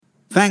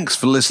Thanks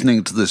for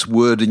listening to this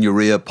Word in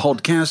Your Ear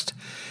podcast.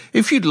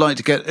 If you'd like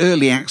to get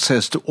early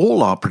access to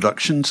all our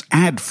productions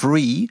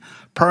ad-free,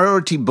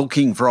 priority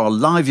booking for our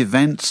live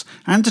events,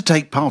 and to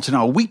take part in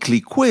our weekly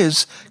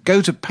quiz,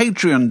 go to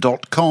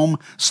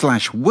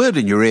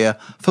patreon.com/wordinyourear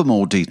for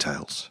more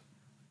details.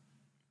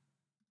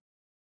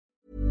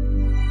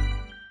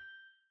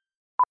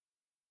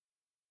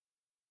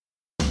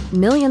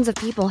 Millions of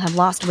people have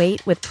lost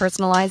weight with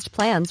personalized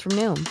plans from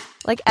Noom.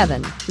 Like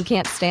Evan, who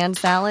can't stand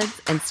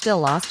salads and still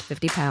lost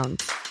 50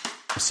 pounds.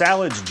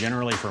 Salads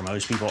generally for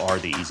most people are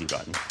the easy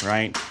button,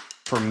 right?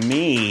 For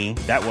me,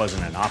 that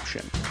wasn't an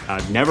option.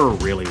 I never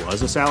really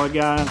was a salad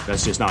guy.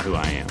 That's just not who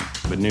I am.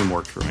 But Noom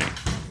worked for me.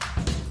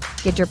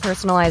 Get your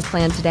personalized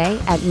plan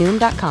today at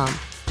Noom.com.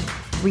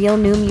 Real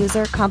Noom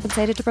user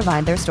compensated to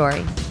provide their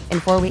story. In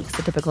 4 weeks,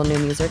 the typical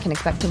Noom user can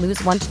expect to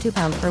lose 1 to 2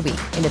 pounds per week.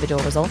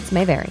 Individual results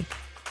may vary.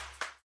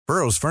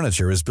 Burrow's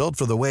furniture is built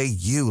for the way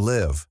you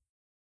live.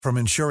 From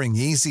ensuring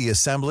easy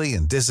assembly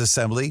and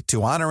disassembly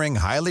to honoring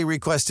highly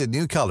requested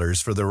new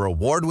colors for their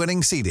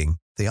award-winning seating,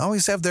 they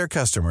always have their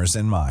customers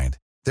in mind.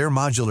 Their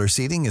modular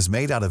seating is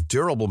made out of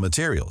durable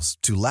materials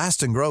to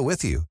last and grow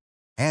with you.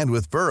 And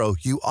with Burrow,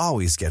 you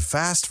always get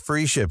fast,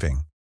 free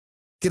shipping.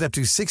 Get up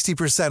to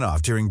 60%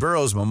 off during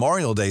Burrow's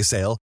Memorial Day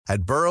sale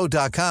at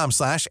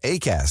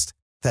burrow.com/ACAST.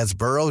 That's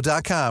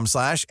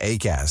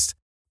burrow.com/ACAST.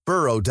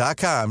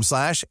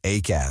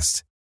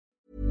 burrow.com/ACAST.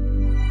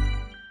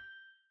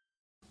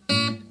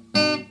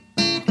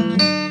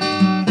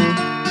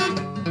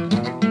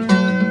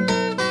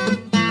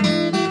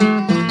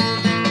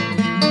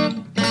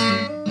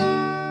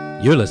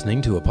 You're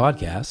listening to a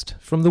podcast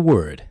from The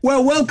Word.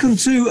 Well, welcome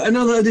to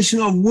another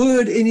edition of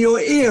Word in Your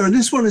Ear. And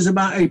this one is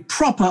about a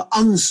proper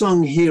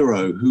unsung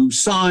hero who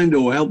signed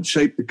or helped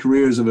shape the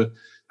careers of a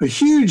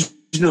huge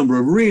number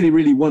of really,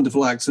 really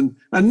wonderful acts and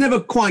never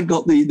quite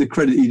got the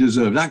credit he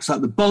deserved. Acts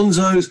like the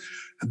Bonzos,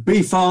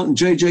 Beefheart and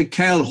J.J.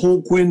 Cale,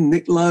 Hawkwind,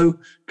 Nick Lowe,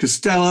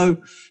 Costello,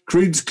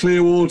 Creed's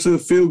Clearwater,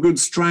 Feel Good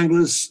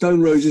Stranglers,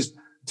 Stone Roses,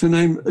 to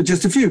name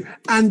just a few.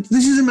 And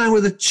this is a man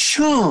with a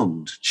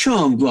charmed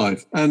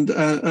life and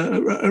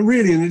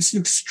really, and it's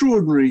an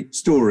extraordinary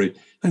story.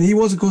 And he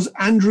was, of course,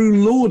 Andrew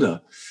Lauder.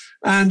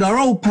 And our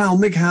old pal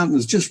Mick Houghton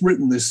has just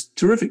written this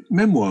terrific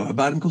memoir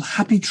about him called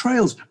Happy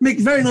Trails. Mick,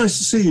 very nice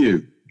to see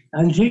you.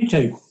 And you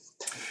too.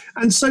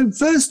 And so,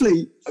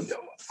 firstly,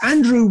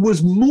 Andrew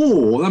was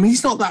more, I mean,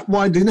 he's not that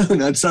widely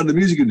known outside the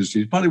music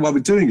industry. It's partly why we're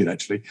doing it,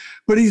 actually.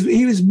 But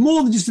he was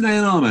more than just an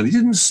A&R man. He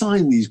didn't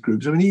sign these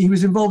groups. I mean, he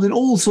was involved in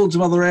all sorts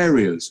of other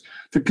areas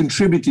that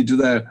contributed to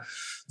their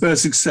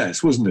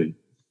success, wasn't he?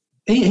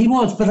 He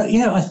was, but,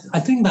 I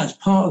think that's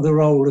part of the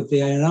role of the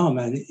A&R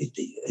man.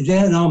 The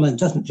A&R man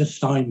doesn't just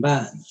sign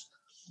bands.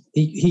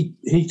 He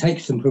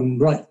takes them from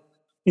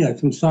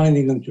from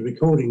signing them to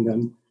recording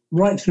them,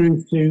 right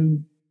through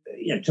to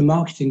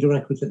marketing the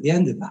records at the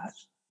end of that.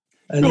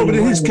 And no, but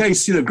in his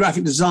case,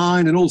 graphic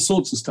design and all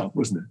sorts of stuff,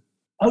 wasn't it?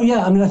 Oh,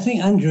 yeah. I mean, I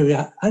think Andrew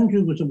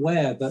was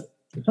aware that,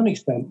 to some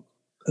extent,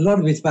 a lot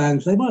of his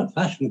bands, they weren't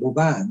fashionable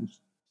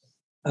bands.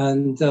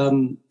 And,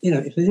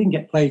 if they didn't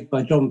get played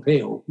by John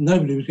Peel,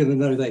 nobody was going to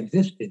know they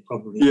existed,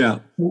 probably. Yeah.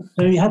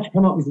 So he had to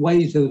come up with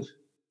ways of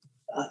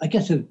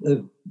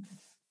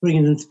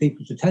bringing them to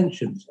people's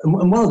attentions.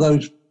 And one of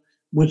those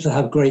was to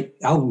have great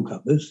album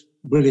covers,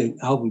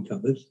 brilliant album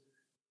covers.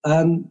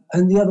 And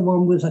the other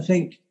one was, I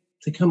think,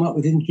 to come up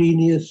with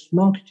ingenious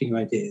marketing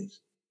ideas.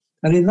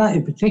 And in that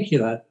in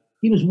particular,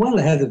 he was well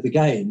ahead of the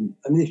game.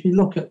 I mean, if you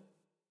look at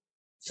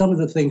some of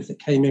the things that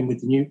came in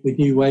with new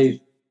wave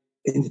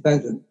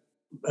independent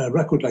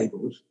record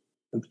labels,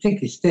 and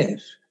particularly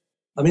Stiff,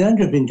 I mean,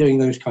 Andrew had been doing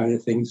those kind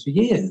of things for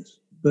years.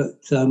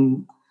 But, I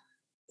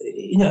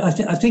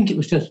think it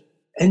was just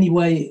any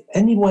way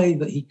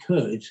that he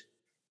could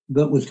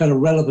that was kind of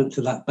relevant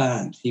to that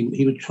band.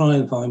 He would try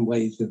and find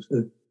ways of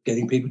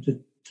getting people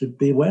to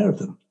be aware of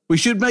them. We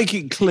should make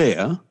it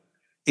clear,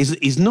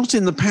 he's not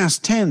in the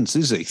past tense,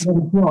 is he?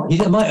 No,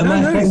 he's not.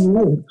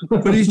 No.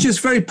 But he's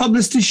just very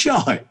publicity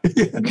shy.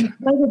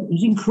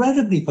 He's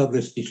incredibly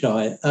publicity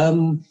shy.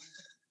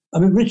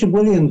 Richard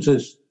Williams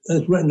has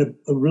written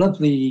a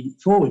lovely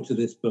foreword to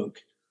this book.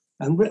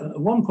 And at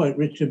one point,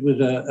 Richard was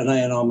an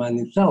A&R man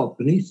himself,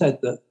 and he said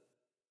that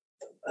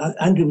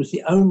Andrew was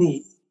the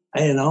only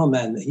A&R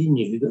man that he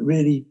knew that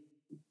really,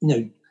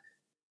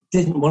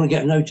 didn't want to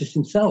get noticed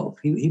himself.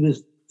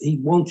 He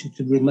wanted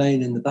to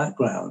remain in the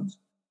background.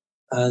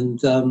 And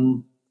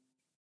the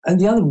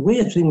other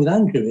weird thing with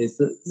Andrew is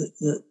that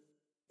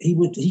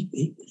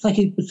it's like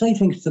he would say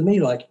things to me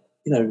like,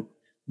 the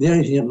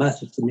only thing that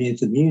matters to me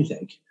is the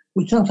music,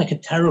 which sounds like a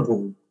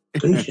terrible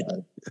cliche.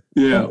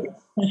 Yeah. But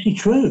it's actually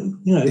true.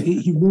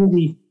 He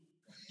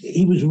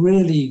was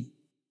really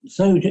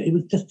he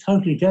was just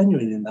totally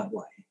genuine in that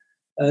way.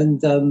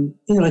 And,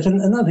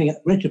 another thing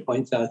that Richard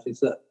points out is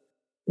that,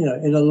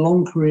 in a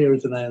long career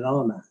as an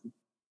A&R man,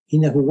 he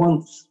never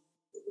once,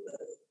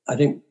 I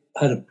think,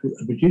 had a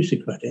producer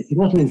credit. He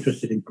wasn't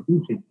interested in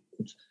producing.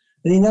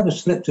 And he never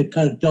slipped a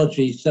kind of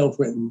dodgy,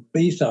 self-written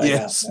B-side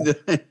out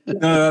there.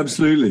 No,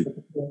 absolutely.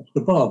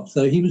 For Bob.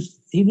 So he was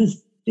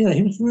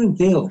he was the real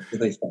deal, as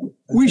they say.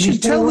 We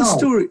should tell the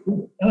story.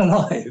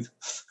 Alive.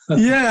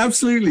 Yeah,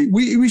 absolutely.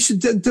 We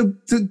should.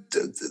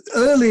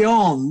 Early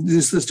on,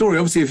 there's the story,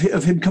 obviously,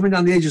 of him coming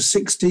down the age of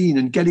 16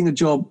 and getting a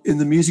job in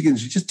the music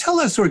industry. Just tell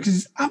that story, because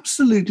it's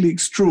absolutely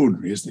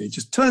extraordinary, isn't it? He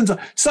just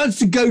decides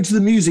to go to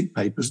the music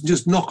papers and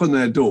just knock on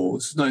their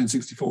doors,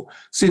 1964,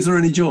 see if there are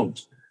any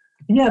jobs.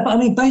 Yeah,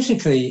 but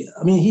basically,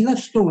 he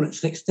left school at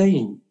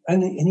 16,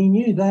 and he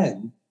knew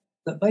then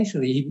that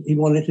basically he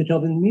wanted a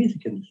job in the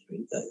music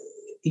industry.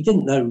 He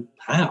didn't know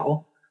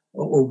how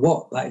or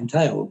what that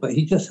entailed, but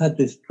he just had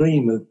this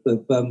dream of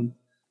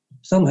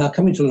somehow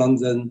coming to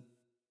London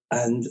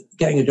and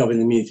getting a job in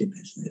the music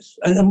business.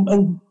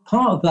 And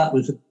part of that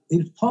was, he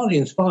was partly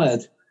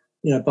inspired,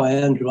 by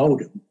Andrew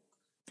Oldham.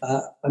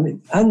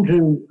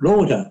 Andrew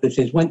Lauder,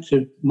 went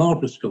to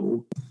Marlborough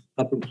School,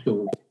 public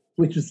school,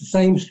 which was the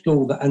same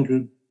school that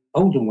Andrew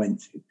Oldham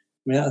went to.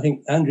 I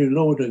think Andrew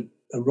Lauder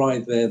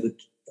arrived there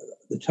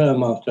the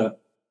term after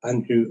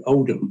Andrew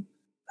Oldham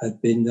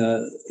had been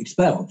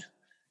expelled.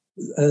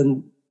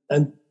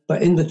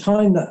 But in the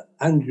time that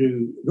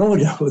Andrew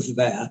Lauder was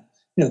there,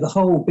 the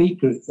whole beat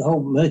group, the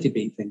whole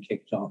Merseybeat thing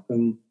kicked off,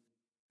 and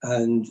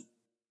then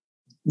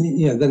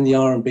the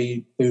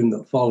R&B boom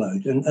that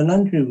followed, and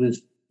Andrew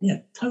was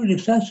totally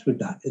obsessed with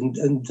that. And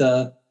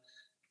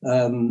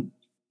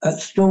at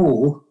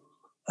school,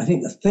 I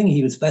think the thing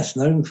he was best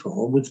known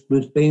for was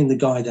being the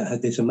guy that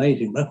had this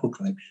amazing record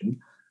collection,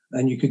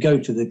 and you could go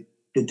to the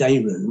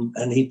day room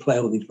and he'd play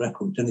all these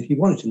records. And if you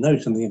wanted to know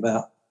something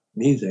about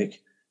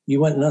music, you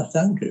went and asked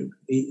Andrew.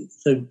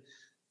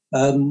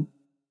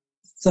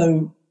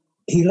 So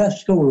he left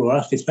school, or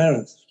asked his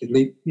parents to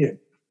leave,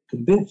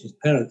 convinced his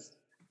parents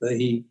that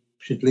he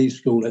should leave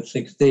school at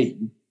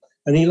 16.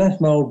 And he left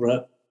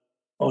Marlborough,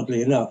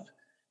 oddly enough,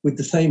 with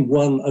the same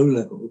one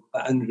O-level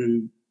that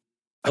Andrew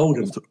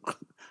Oldham,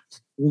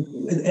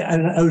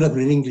 an O-level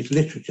in English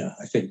literature,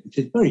 I think, which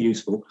is very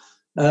useful.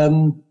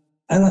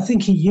 And I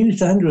think he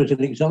used Andrew as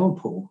an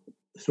example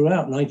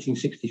throughout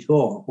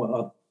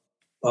 1964,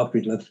 after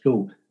he'd left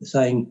school,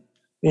 saying,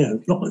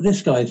 look what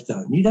this guy's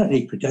done. You don't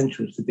need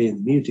credentials to be in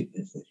the music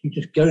business. You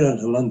just go down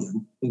to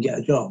London and get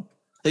a job.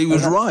 He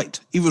was right.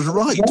 He was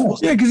right.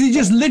 Yeah, because he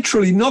just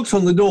literally knocked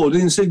on the door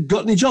and said,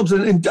 got any jobs?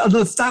 And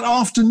that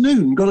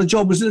afternoon got a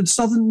job. Was it at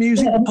Southern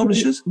Music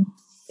Publishers?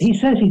 He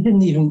says he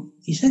didn't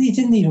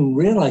even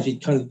realise he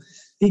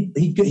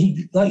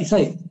like you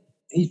say,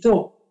 he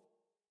thought,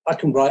 I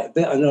can write a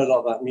bit, I know a lot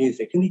about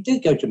music. And he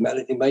did go to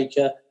Melody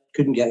Maker,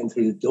 couldn't get him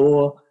through the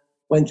door,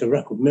 went to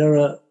Record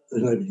Mirror,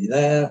 there's nobody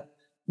there,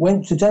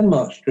 went to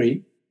Denmark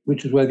Street,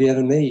 which was where the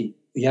NME,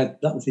 that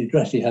was the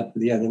address he had for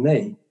the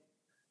NME,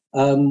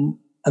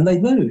 and they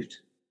moved.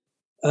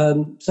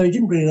 So he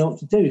didn't really know what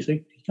to do, so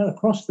he kind of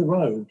crossed the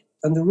road.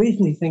 And the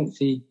reason he thinks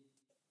he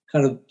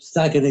kind of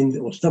staggered in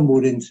or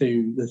stumbled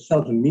into the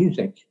Southern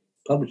Music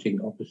publishing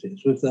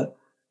offices was that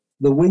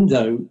the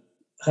window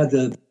had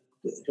a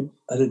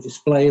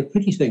display of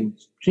Pretty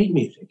Things, sheet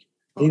music.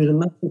 He was a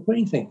massive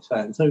Pretty Things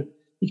fan. So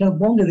he kind of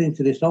wandered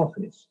into this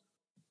office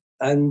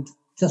and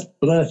just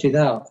blurted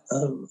out,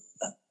 I'm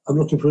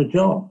looking for a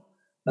job.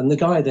 And the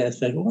guy there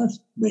said, well, that's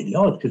really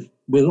odd, because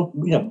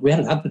we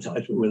hadn't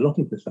advertised, but we're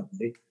looking for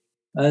somebody.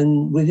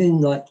 And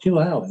within like 2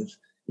 hours,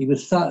 he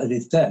was sat at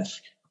his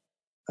desk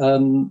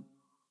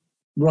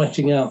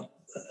writing out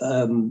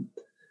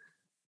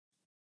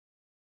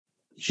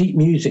sheet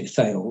music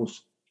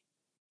sales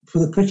for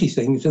the Pretty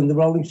Things and the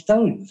Rolling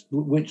Stones,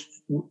 who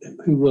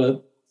were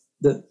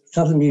the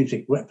Southern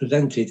Music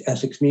represented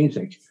Essex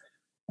Music,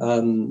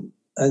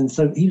 and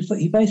so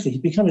he basically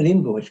become an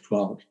invoice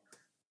clerk,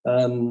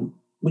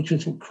 which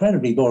was an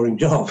incredibly boring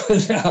job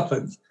as it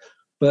happens,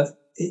 but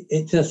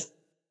it just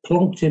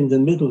plonked him in the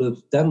middle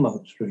of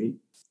Denmark Street.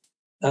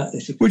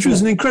 Which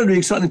was an incredibly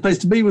exciting place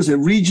to be, was it?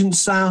 Regent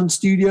Sound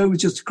Studio was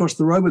just across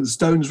the road where the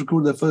Stones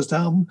recorded their first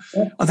album.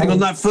 Yeah. I think on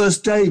that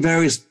first day,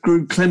 various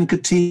group, Clem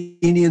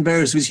Catini and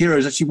various of his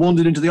heroes actually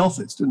wandered into the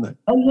office, didn't they?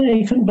 Oh, yeah,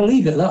 you couldn't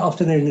believe it. That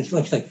afternoon, it's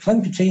like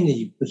Clem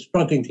Catini was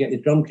struggling to get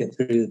his drum kit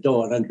through the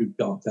door, and Andrew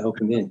got to help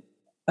him in.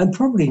 And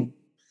probably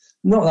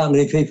not that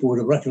many people would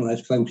have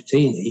recognised Clem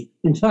Catini.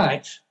 In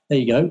fact, there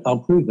you go, I'll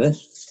prove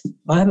this.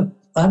 I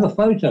have a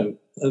photo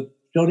of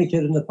Johnny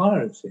Kidd and the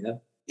Pirates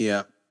here.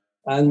 Yeah.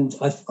 And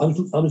I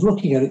was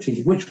looking at it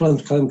thinking, which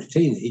one's Clem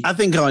Catini? I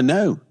think I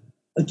know.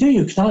 Do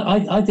you? Because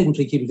I didn't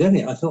think he was in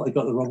it. I thought I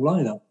got the wrong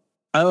lineup.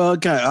 Oh,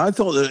 okay. I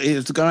thought that it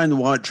was the guy in the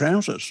white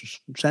trousers,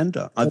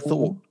 centre. I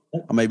thought.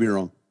 I may be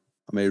wrong.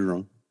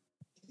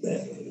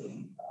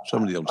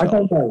 Somebody will tell. I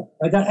don't know.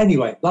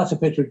 Anyway, that's a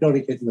picture of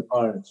Johnny Kidd and the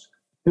Pirates,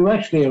 who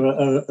actually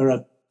are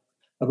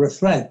a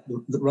thread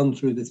that runs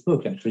through this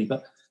book, actually.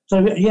 But so,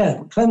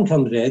 yeah, Clem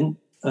comes in,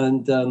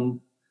 and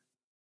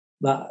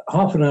about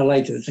half an hour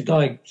later, there's a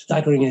guy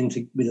staggering in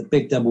with a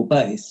big double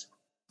bass,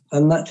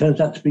 and that turns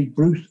out to be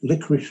Bruce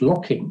Licorice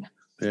Locking,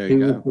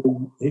 who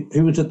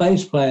was a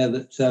bass player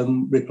that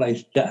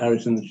replaced Jet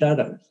Harris in the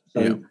Shadows.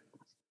 So,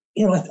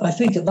 I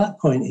think at that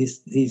point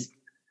he's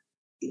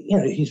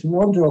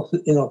wandered off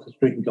the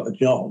street and got a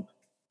job,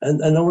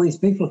 and all these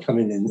people are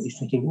coming in. He's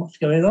thinking, what's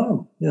going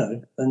on?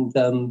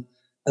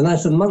 And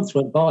as the months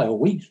went by or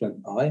weeks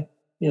went by,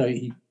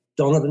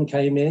 Donovan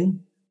came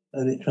in,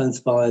 and it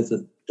transpires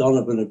that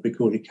Donovan had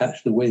recorded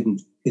 "Catch the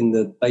Wind" in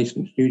the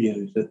basement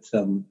studios at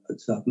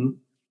Southern.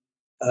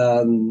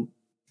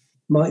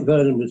 Mike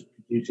Vernon was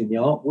producing the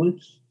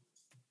Artwoods,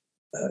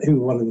 who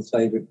were one of his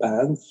favourite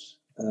bands.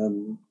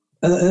 And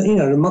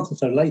a month or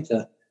so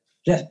later,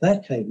 Jeff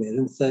Beck came in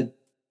and said,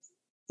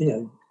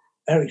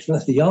 Eric's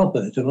left the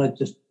Yardbirds, and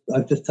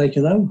I've just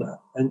taken over.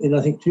 And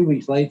I think 2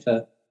 weeks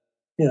later,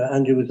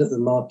 Andrew was at the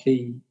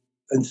Marquee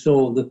and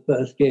saw the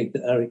first gig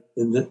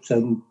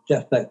that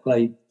Jeff Beck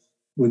played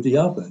with the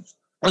Yardbirds.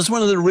 That's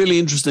one of the really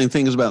interesting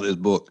things about this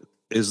book,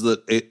 is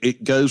that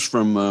it goes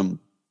from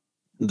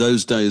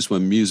those days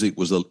when music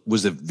was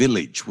a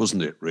village,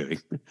 wasn't it, really?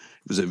 It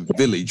was a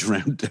village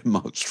around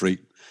Denmark Street.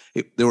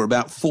 There were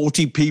about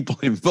 40 people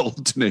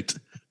involved in it,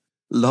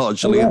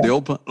 largely, and they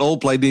all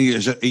played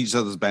in each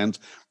other's bands.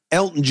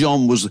 Elton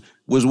John was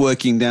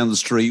working down the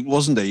street,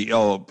 wasn't he?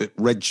 Oh, a bit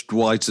Reg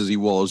White as he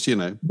was, Yeah,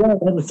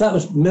 that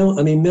was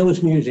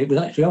Miller's music was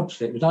actually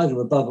opposite. It was either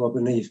above or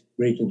beneath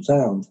Regent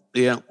Sound.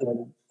 Yeah.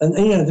 And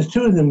the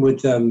two of them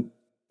would, and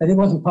it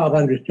wasn't part of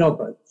Andrew's job,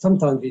 but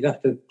sometimes he'd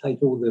have to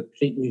take all the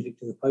sheet music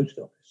to the post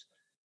office,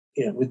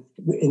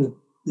 in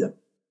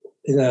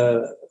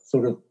a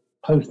sort of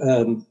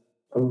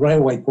a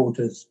railway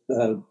porter's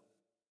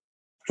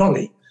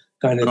trolley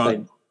kind of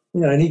thing.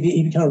 And he'd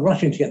be kind of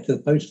rushing to get to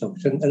the post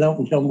office, and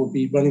Elton John would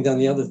be running down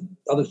the other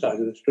side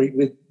of the street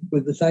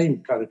with the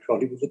same kind of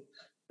trolley,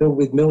 filled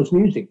with Mills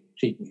music,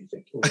 sheet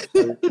music. So,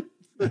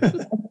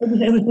 it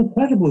was an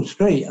incredible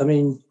street. I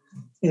mean,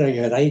 you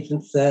had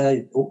agents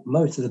there.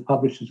 Most of the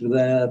publishers were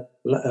there.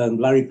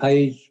 Larry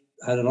Page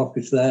had an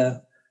office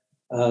there.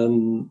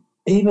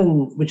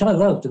 Even, which I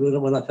loved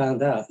when I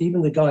found out,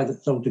 even the guy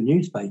that sold the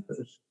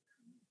newspapers,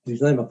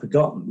 whose name I've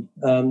forgotten,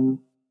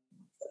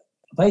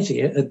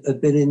 basically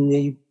had been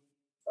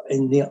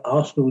in the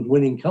Arsenal's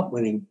cup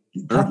winning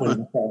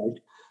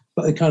side,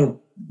 but it kind of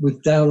was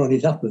down on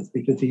his uppers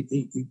because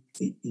he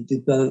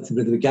developed a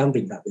bit of a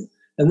gambling habit.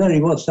 And there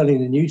he was selling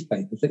the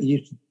newspapers that he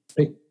used to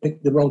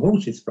pick the wrong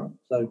horses from.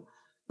 So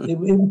it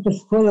was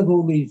just full of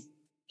all these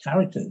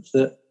characters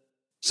that.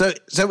 So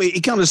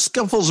he kind of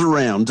scuffles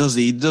around, does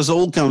he? He does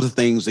all kinds of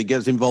things. He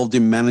gets involved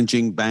in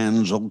managing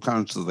bands, all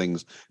kinds of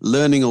things,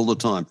 learning all the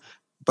time.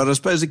 But I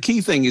suppose the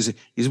key thing is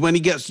when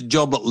he gets a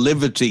job at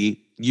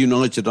Liberty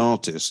United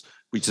Artists,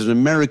 which is an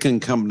American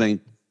company,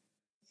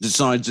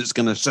 decides it's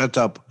going to set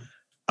up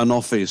an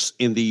office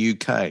in the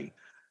UK.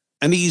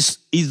 And he's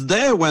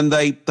there when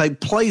they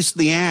place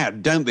the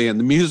ad, don't they, in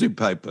the music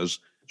papers,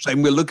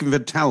 saying we're looking for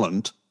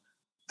talent.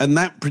 And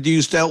that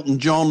produced Elton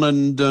John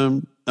and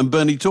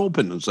Bernie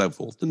Taupin and so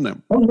forth, didn't it?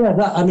 Oh, yeah.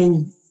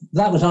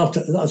 That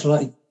was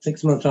like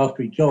 6 months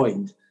after he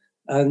joined.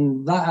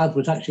 And that ad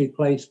was actually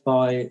placed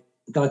by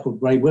a guy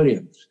called Ray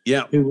Williams,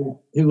 who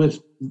was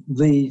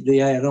the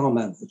A&R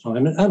man at the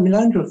time. And I mean,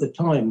 Andrew at the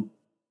time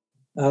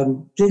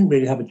didn't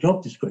really have a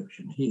job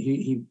description.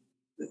 He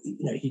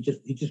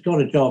just got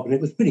a job, and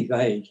it was pretty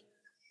vague.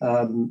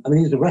 I mean,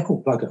 he was a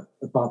record plugger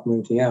apart from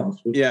anything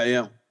else.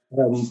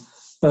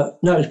 But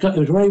no, it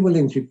was Ray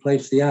Williams who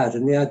placed the ad,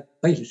 and the ad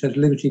basically said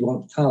Liberty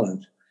wants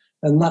talent,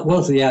 and that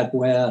was the ad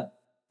where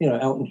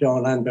Elton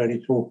John and Bernie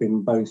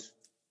Taupin both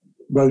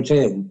wrote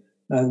in,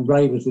 and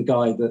Ray was the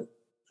guy that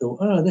thought,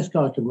 oh, this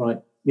guy can write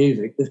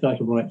music, this guy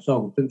can write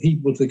songs, and he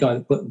was the guy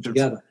that put them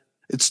together.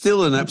 It's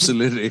still an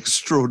absolutely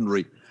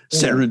extraordinary,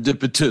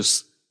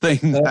 serendipitous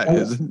thing, that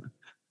isn't it?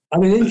 I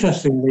mean,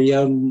 interestingly,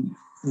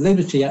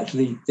 Liberty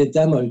actually did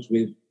demos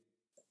with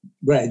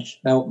Reg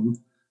Elton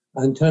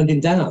and turned him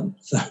down.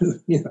 So,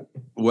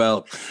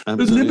 Well,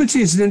 but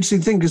Liberty is an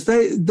interesting thing because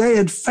they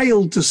had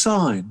failed to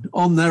sign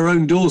on their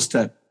own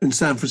doorstep in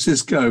San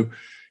Francisco.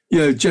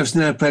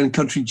 Jefferson Airplane,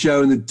 Country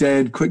Joe and the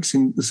Dead,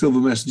 Quicksand, the Silver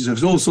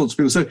Messengers, all sorts of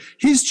people. So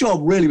his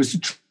job really was to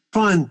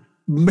try and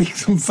make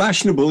them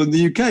fashionable in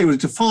the UK, was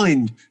to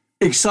find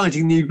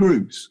exciting new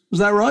groups.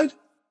 Was that right?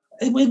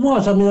 It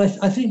was. I mean, I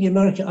think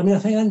I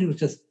think Andrew was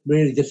just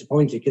really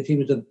disappointed because he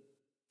was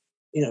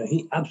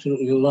he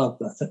absolutely loved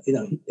that.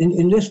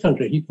 In this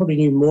country, he probably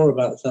knew more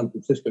about the San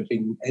Francisco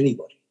scene than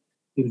anybody.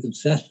 He was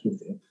obsessed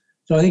with it.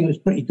 So I think it was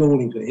pretty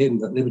galling to him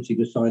that Liberty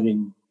was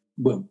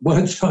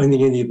weren't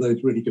signing any of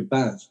those really good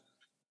bands.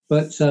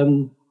 But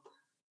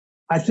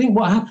I think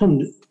what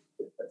happened,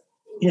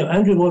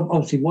 Andrew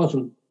obviously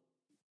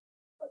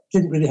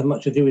didn't really have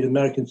much to do with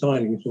American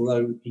signings,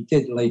 although he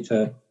did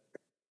later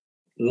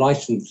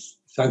license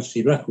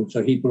Fantasy Records,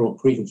 so he brought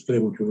Creedence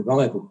Clearwater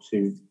Revival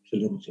to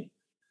Liberty.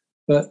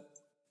 But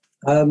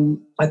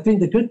I think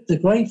the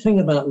great thing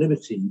about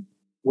Liberty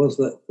was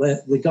that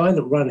the guy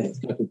that ran it,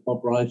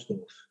 Bob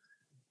Reisdorf,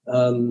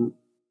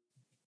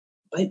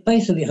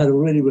 basically had a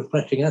really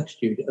refreshing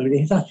attitude. I mean,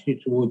 his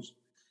attitude towards,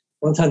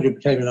 once Andrew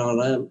became an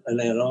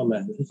A&R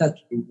man, his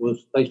attitude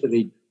was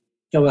basically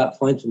go out,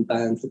 find some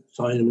bands,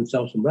 sign them and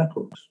sell some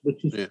records,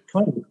 which is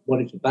kind of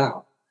what it's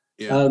about.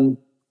 Yeah.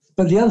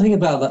 But the other thing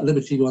about that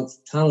Liberty Wants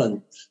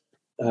Talent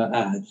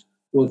ad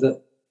was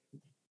that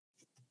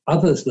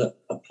others that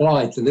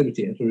applied to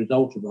Liberty as a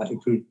result of that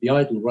include the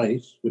Idle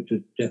Race, which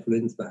was Jeff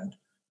Lynne's band,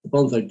 the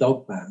Bonzo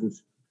Dog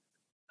Bands,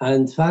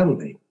 and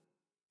Family.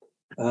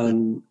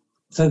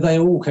 So they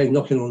all came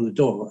knocking on the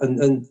door,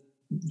 and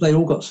they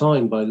all got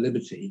signed by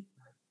Liberty.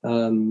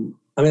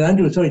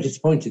 Andrew was very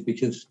disappointed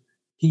because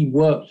he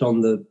worked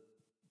on the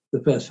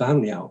first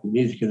Family album,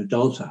 Music in a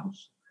Doll's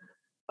House,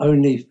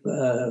 only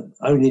for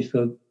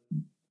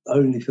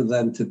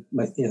them to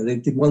make. They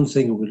did one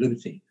single with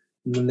Liberty,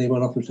 and then they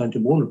went off and signed to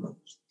Warner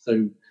Brothers.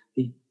 So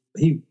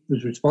he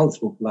was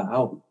responsible for that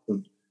album,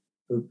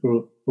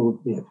 for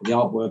the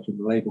artwork and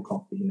the label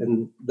copy,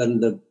 and then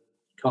the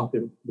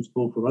carpet was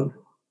pulled for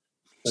Andrew.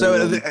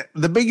 So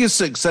the biggest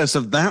success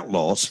of that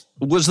lot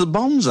was the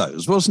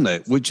Bonzos, wasn't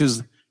it? Which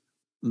is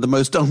the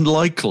most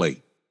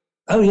unlikely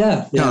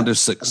kind of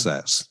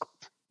success.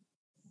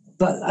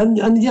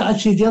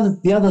 Actually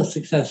the other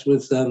success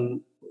was Andrew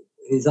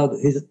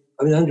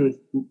was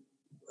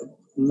a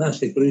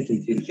massive blues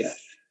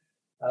enthusiast,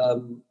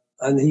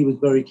 and he was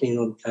very keen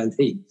on Canned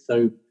Heat.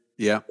 So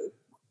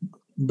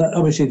but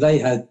obviously they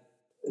had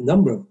a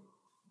number of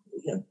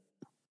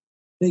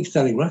big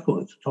selling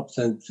records, top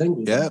 10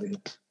 singles. Yeah.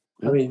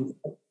 I mean,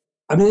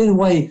 in a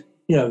way,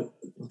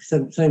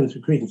 same as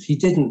with Creedence, he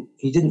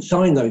didn't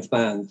sign those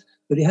bands,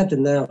 but he had the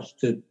nous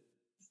to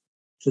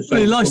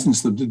he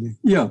licensed them, didn't he?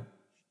 Yeah.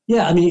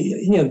 Yeah,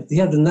 he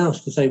had the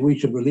nous to say we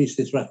should release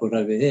this record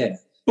over here.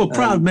 Well,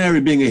 Proud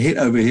Mary being a hit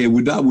over here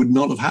would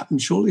not have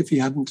happened, surely, if he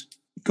hadn't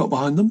got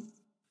behind them.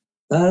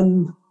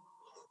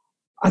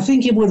 I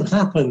think it would have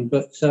happened,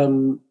 but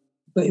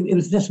it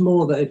was just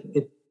more that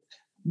if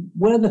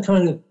where the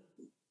kind of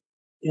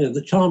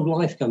the charmed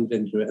life comes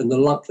into it, and the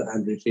luck that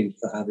Andrew seems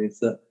to have is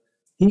that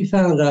he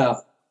found out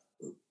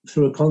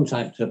through a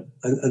contact at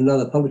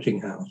another publishing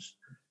house,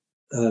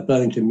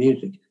 Burlington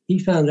Music, he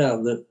found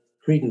out that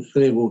Creedence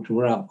Clearwater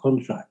were out of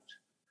contract.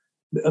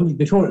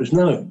 Before it was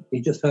known, he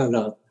just found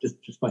out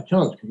just by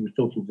chance because he was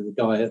talking to the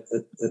guy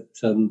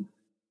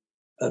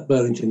at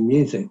Burlington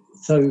Music.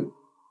 So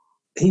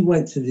he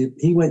went to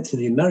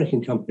the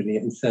American company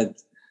and said,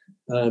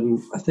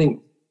 I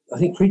think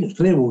Creedence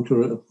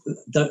Clearwater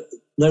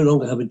no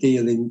longer have a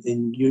deal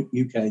in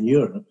UK and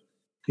Europe.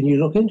 Can you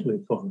look into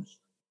it for us?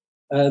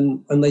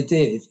 And they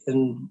did.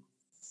 And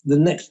the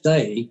next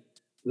day,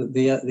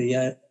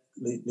 the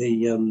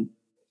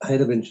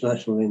head of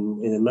international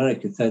in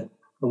America said,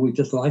 "Well, we've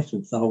just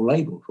licensed the whole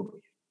label for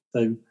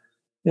you."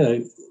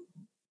 So,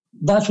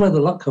 that's where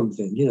the luck comes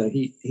in.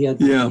 He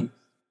had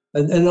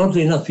and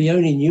oddly enough, he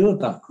only knew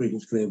about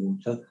Creedence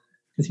Clearwater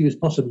because he was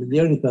possibly the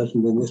only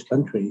person in this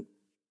country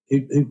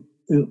who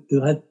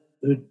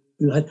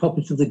had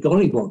copies of the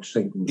Gollywog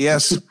singles.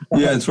 Yes,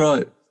 yeah, that's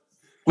right.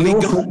 Well,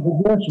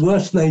 the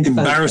worst named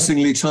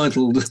embarrassingly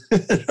titled.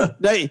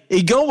 No,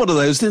 he got one of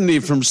those, didn't he,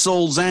 from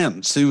Saul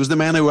Zantz, who was the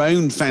man who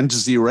owned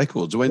Fantasy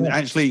Records, when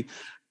actually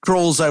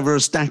crawls over a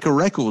stack of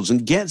records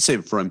and gets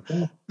it from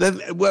him.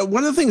 Yeah. Well,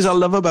 one of the things I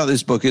love about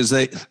this book is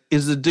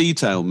the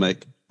detail,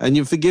 Mick. And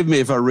you forgive me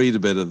if I read a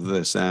bit of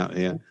this out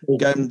here.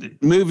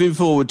 Moving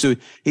forward to,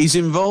 he's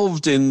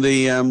involved in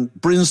the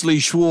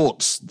Brinsley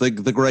Schwartz, the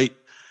great,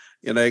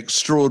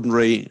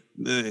 extraordinary,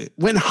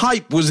 when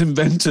hype was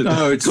invented.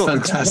 Oh, it's a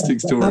fantastic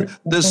story.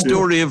 The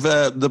story of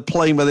the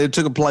plane where they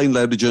took a plane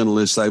load of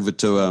journalists over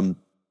to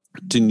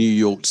New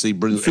York to see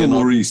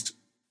Fillmore East.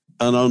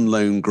 An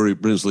unknown group,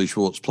 Brinsley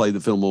Schwartz, play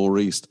the Fillmore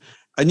East.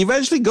 And you've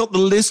actually got the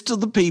list of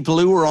the people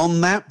who were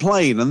on that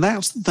plane. And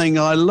that's the thing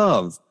I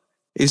love.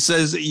 It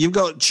says you've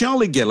got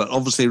Charlie Gillett,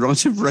 obviously,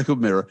 writer of Record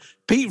Mirror,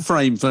 Pete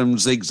Frame from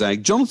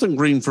Zigzag, Jonathan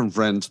Green from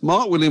Friends,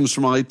 Mark Williams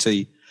from IT,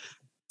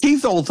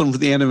 Keith Altham from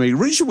The Enemy,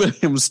 Richard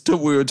Williams,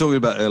 we were talking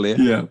about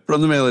earlier,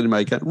 from The Melody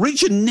Maker,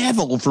 Richard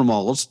Neville from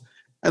Oz,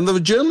 and there were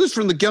journalists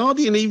from The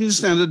Guardian, Evening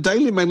Standard,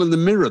 Daily Mail and The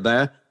Mirror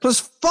there, plus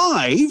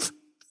five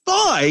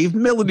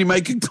Melody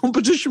Maker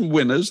competition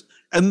winners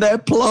and their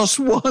plus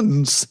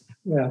ones.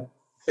 Yeah.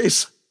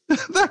 It's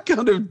that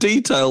kind of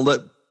detail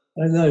that...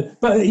 I know,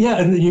 but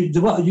and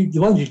the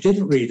ones you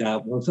didn't read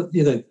out was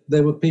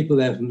there were people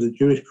there from the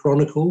Jewish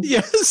Chronicle.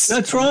 Yes,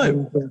 that's right.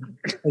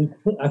 And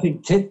I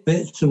think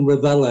Titbits and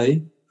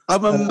Reveille.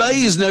 I'm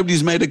amazed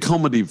nobody's made a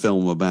comedy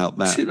film about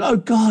that. Oh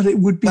God, it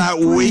would be that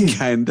brilliant.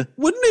 Weekend.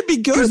 Wouldn't it be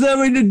good? Because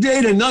they're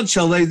in a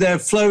nutshell, they're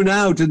flown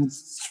out and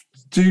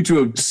due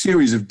to a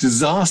series of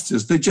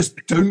disasters, they just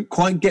don't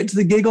quite get to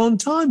the gig on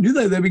time, do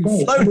they? They're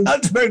being flown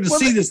out to America to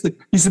see this thing.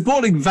 He's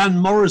supporting Van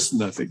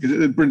Morrison, I think, at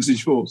Brinsley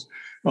Schwartz.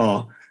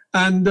 Oh.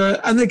 And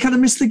they kind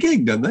of miss the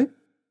gig, don't they?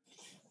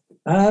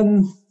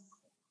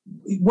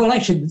 Well,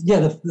 actually,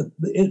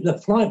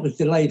 the flight was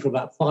delayed for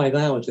about 5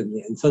 hours in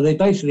the end. So they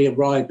basically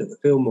arrived at the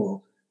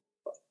Fillmore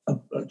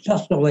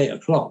just on 8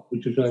 o'clock,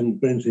 which was when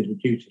Brinsley was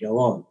due to go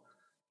on.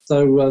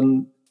 So,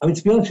 to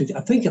be honest with you,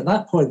 I think at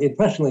that point, the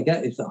impression I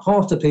get is that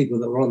half the people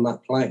that were on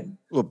that plane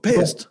were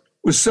pissed.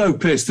 Were so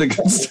pissed they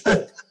couldn't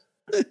stand.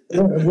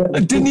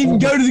 And didn't even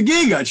go to the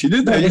gig, actually,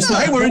 did they? It's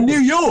like, hey, we're in New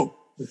York.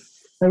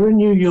 They were in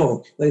New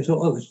York. They thought,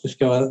 let's just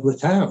go out of the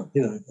town,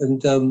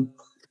 And,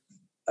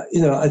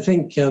 I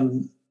think,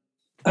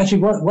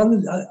 actually,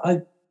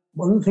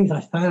 one of the things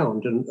I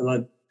found, and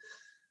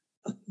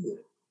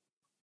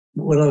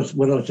when I was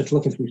just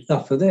looking through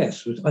stuff for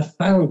this, was I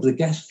found the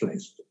guest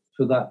list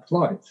for that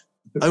flight.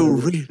 Oh,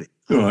 really?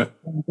 All right.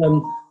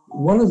 And,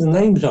 one of the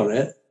names on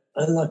it,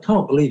 and I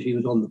can't believe he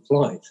was on the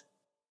flight.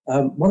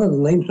 One of the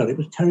names on it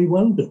was Terry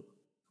Wogan.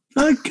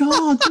 Oh,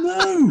 God,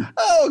 no.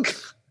 Oh,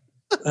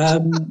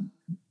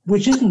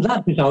 Which isn't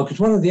that bizarre, because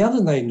one of the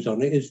other names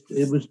on it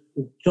was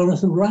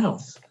Jonathan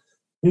Rouse.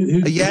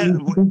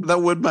 That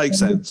would make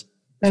sense.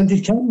 And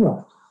his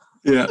camera.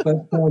 Yeah.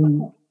 But,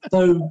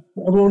 so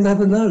we'll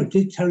never know.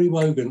 Did Terry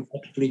Wogan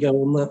actually go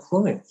on that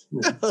flight?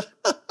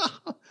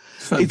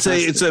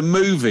 It's a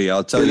movie,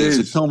 I'll tell you. It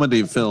It's a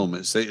comedy film.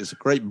 It's a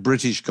great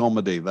British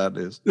comedy, that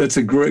is. That's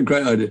a great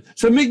idea.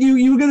 So, Mick,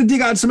 you were going to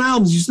dig out some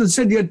albums. You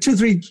said you had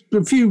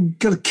a few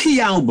kind of key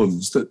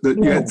albums that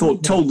you had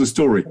thought told the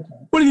story.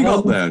 What have you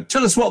got there?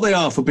 Tell us what they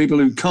are for people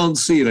who can't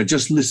see it or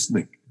just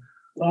listening.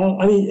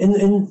 I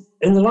mean,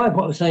 in the live,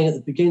 what I was saying at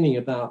the beginning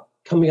about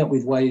coming up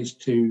with ways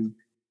to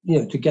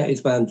get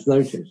his band's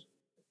notice.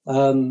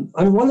 I mean,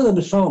 one of them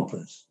was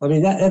samplers. I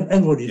mean, that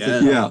everybody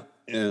did. Yeah.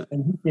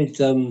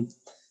 And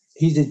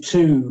he did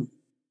two,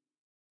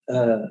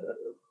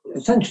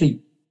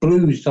 essentially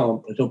blues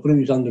samplers or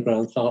blues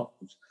underground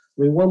samplers.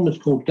 I mean, one was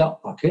called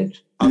Gut Bucket.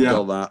 I've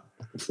got that.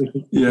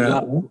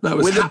 That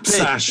was With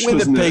Hapsash, with a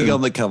wasn't pig it? on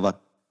the cover.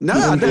 No,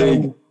 I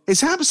don't.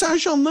 Is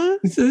Hapsash on there?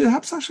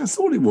 Hapsash, I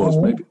thought it was,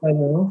 maybe. I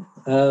know.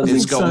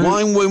 It's got so.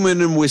 Wine,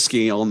 Women and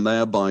Whiskey on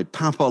there by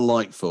Papa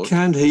Lightfoot.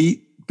 Canned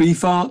Heat,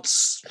 Beef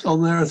Arts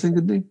on there, I think,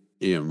 isn't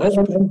he? Yeah,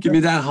 Give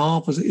Me That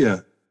Harp, was it? Yeah.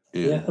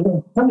 Yeah. And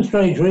for some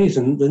strange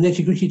reason, the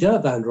Nitty Gritty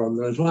Dirt Band are on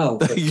there as well.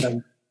 But,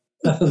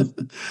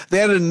 they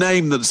had a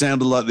name that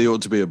sounded like they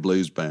ought to be a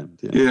blues band.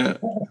 Yeah.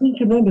 I think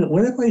you remember that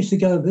whenever I used to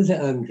go and visit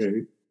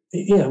Andrew,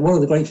 one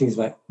of the great things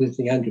about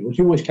visiting Andrew was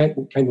you always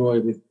came away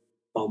with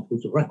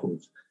samples of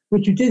records,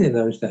 which you did in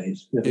those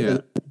days.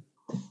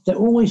 There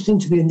always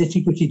seemed to be a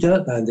Nitty Gritty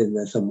Dirt Band in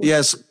there somewhere.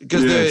 Yes,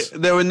 because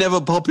they were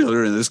never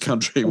popular in this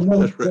country.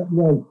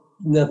 No,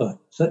 never.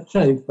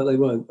 Shame, but they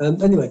weren't.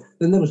 Anyway,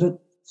 then there was a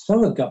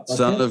Son of Gut Bucket.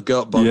 Son of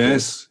Gut Bucket.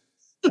 Yes.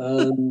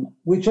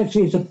 Which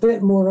actually is a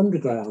bit more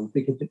underground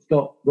because it's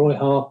got Roy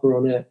Harper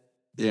on it.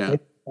 Yeah.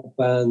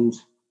 Band,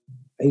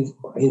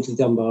 Into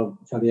Dunbar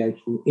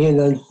Retaliation, Ian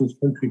Anderson's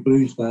Country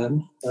Blues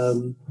Band.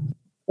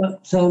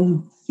 But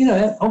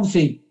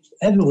obviously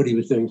everybody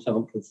was doing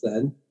samples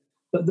then.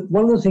 But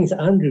one of the things that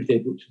Andrew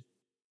did,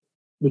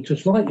 which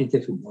was slightly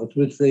different,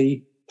 was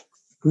the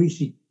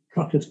Greasy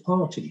Truckers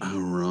Party. Oh,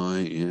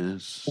 right,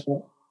 yes.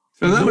 So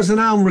that was an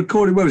album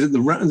recorded, where was it?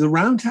 The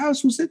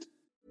Roundhouse, was it?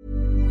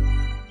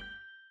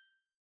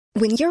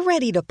 When you're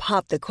ready to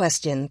pop the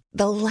question,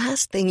 the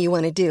last thing you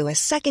want to do is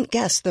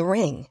second-guess the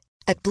ring.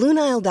 At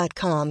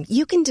BlueNile.com,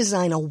 you can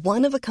design a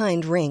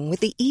one-of-a-kind ring with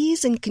the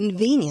ease and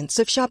convenience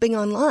of shopping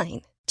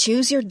online.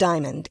 Choose your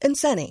diamond and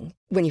setting.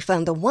 When you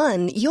find the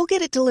one, you'll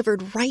get it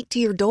delivered right to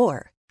your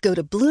door. Go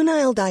to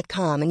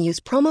BlueNile.com and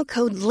use promo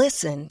code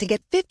LISTEN to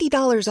get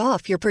 $50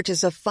 off your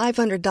purchase of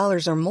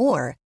 $500 or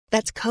more.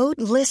 That's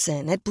code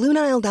LISTEN at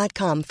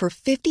BlueNile.com for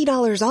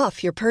 $50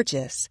 off your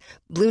purchase.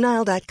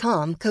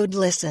 BlueNile.com, code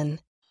LISTEN.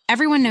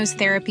 Everyone knows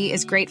therapy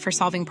is great for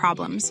solving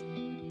problems.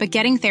 But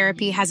getting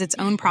therapy has its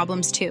own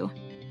problems too.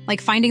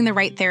 Like finding the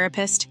right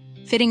therapist,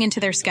 fitting into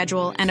their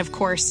schedule, and of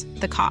course,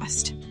 the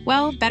cost.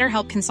 Well,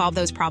 BetterHelp can solve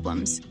those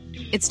problems.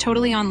 It's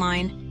totally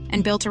online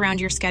and built around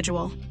your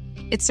schedule.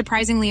 It's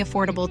surprisingly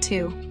affordable,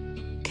 too.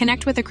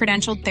 Connect with a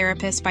credentialed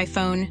therapist by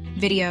phone,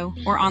 video,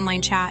 or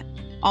online chat,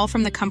 all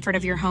from the comfort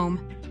of your home.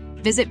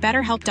 Visit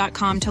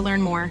BetterHelp.com to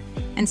learn more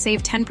and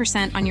save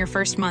 10% on your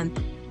first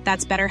month.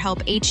 That's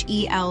BetterHelp,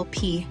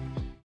 H-E-L-P.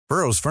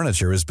 Burrow's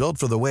furniture is built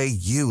for the way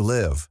you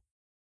live.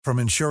 From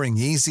ensuring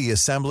easy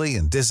assembly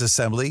and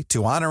disassembly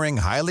to honoring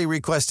highly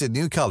requested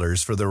new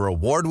colors for their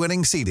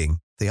award-winning seating,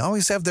 they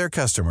always have their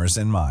customers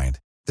in mind.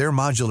 Their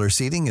modular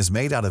seating is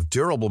made out of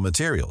durable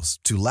materials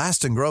to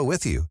last and grow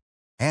with you.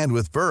 And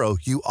with Burrow,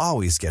 you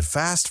always get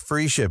fast,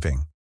 free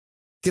shipping.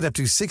 Get up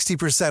to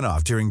 60%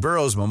 off during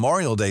Burrow's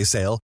Memorial Day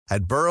sale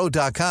at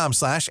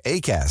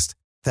burrow.com/ACAST.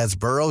 That's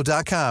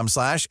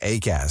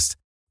burrow.com/ACAST.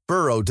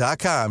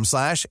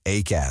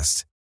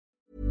 burrow.com/ACAST.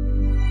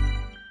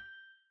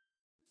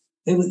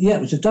 It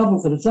was a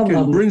double. It was double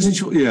album.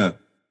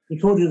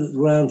 Recorded at the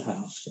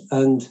Roundhouse,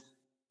 and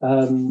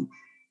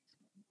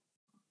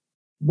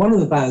one of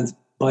the bands,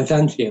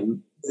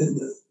 Byzantium,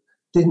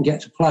 didn't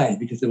get to play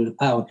because there was a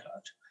power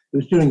cut. It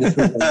was during the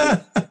 3 days.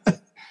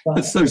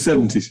 That's so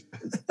 70s.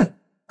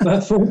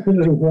 But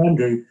fortunately for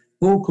Andrew,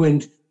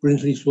 Hawkwind,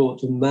 Brinsley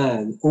Schwartz, and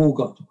Mann all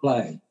got to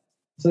play.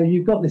 So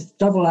you've got this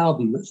double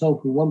album that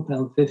sold for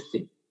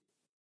 £1.50.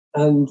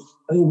 And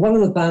I mean, one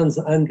of the bands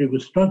that Andrew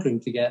was struggling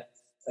to get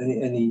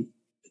any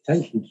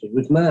attention to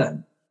was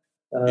Mann,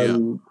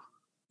 who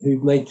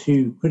made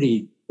two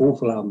pretty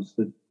awful albums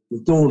with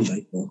Dawn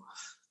label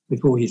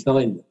before he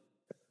signed it.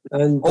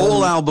 And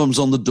all albums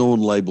on the Dawn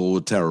label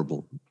were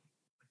terrible.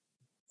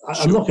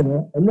 I'm not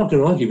going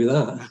to argue with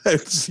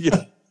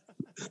that.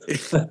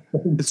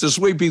 It's a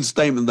sweeping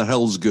statement that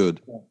hell's good.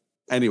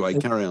 Anyway,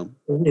 carry on.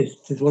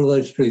 It's one of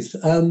those truths.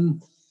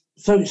 Man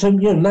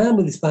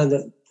with this band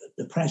that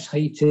the press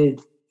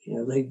hated.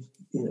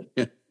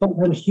 But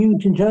they were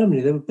huge in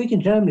Germany. They were big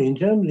in Germany. In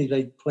Germany,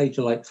 they played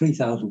to like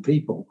 3,000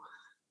 people.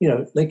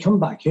 They come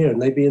back here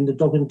and they'd be in the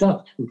Dog and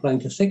Duck and playing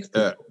to 6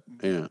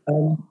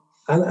 people.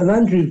 And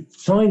Andrew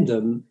signed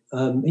them.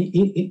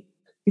 He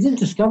didn't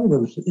discover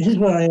them. This is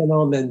where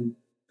A&R men,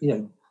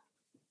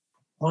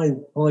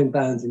 find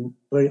bands in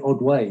very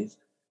odd ways.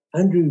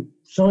 Andrew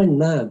signed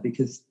Man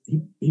because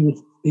he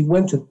was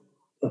looking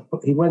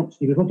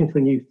for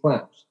a new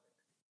flat,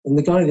 and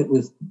the guy that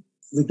was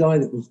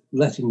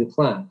letting the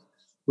flat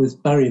was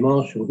Barry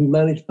Marshall, who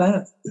managed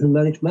Man,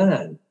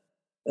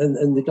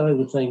 and the guy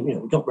was saying,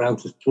 we got round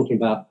to talking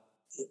about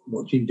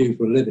what do you do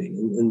for a living,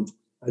 and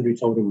Andrew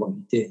told him what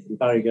he did, and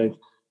Barry goes,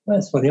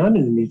 that's funny, I'm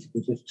in the music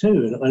business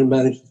too, and I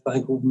managed this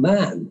band called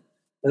Man,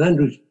 and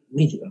Andrew's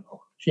immediately,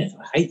 oh shit,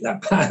 I hate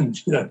that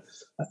band,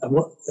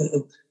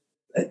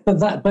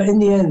 but in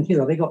the end,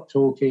 they got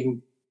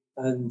talking,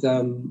 and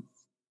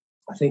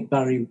I think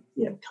Barry,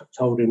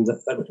 told him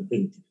that was a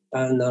big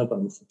band now,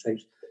 but the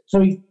tapes.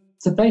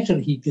 So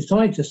basically, he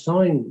decided to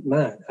sign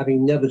Man,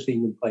 having never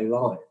seen them play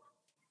live,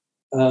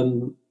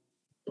 on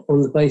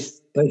the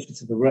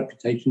basis of a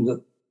reputation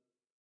that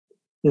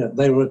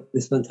they were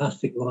this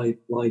fantastic live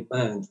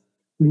band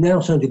who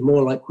now sounded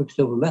more like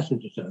Quicksilver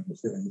Messenger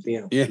Service than anything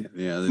else.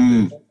 Yeah, they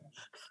did.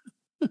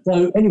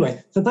 So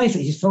anyway,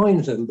 basically he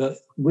signs them, but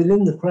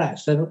within the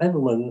press,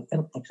 everyone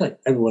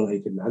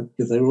hated Man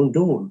because they were on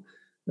Dawn.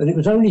 And it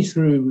was only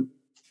through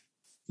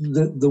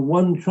the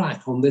one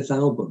track on this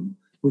album,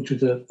 which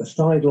was a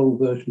sidelong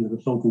version of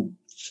a song called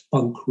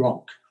Spunk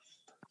Rock,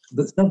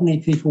 that suddenly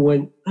people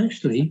went,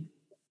 actually,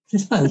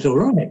 this band's all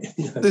right.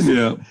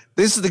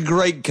 This is the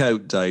great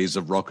coat days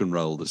of rock and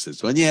roll. This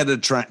is when you had a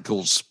track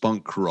called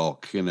Spunk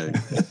Rock,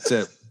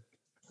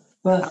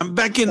 I'm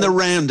back in the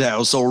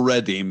roundhouse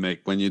already, Mick,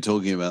 when you're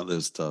talking about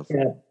this stuff.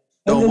 Yeah.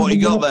 What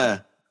you got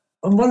there?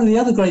 And one of the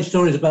other great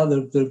stories about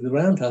the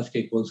roundhouse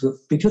gig was that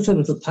because there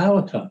was a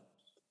power cut,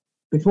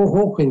 before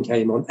Hawkwind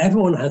came on,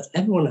 everyone had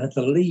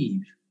to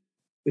leave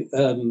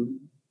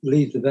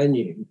the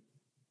venue.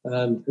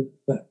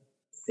 But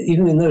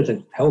even in those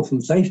days, health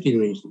and safety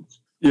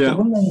reasons. Yeah.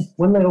 So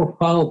when they all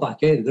filed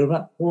back in, there were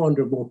about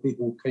 400 more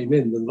people came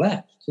in than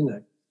left,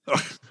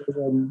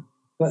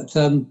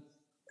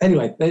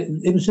 Anyway,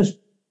 it was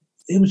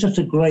just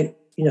a great,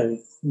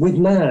 with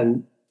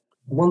Man,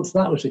 once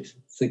that was a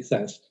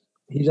success,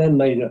 he then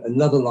made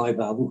another live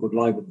album called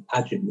Live at the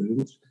Pageant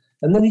Rooms,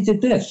 and then he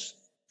did this.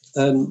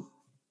 I've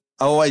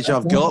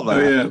got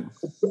that.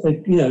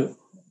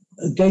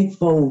 A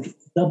gatefold,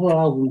 double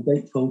album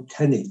gatefold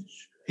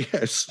 10-inch.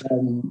 Yes.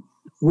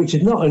 Which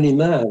is not only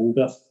Man,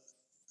 but,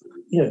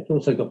 it's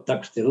also got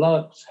Ducks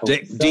Deluxe.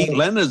 Deep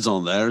Leonard's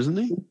on there, isn't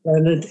he?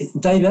 And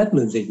Dave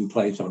Edmunds even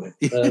plays on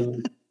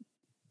it.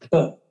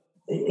 But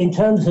in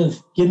terms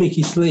of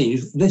gimmicky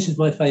sleeves, this is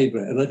my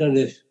favourite, and I don't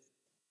know if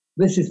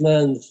this is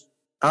Man's.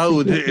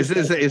 Oh,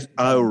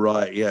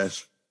 right,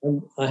 yes.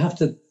 And I have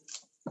to.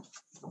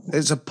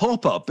 It's a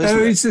pop-up, isn't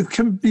it? It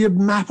can be a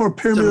map or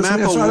pyramid. It's a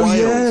map of Wales.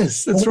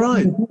 Yes, that's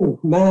right.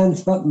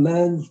 Man's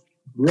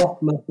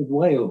rock map of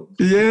Wales.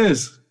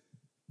 Yes.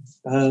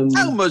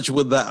 How much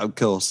would that have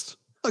cost?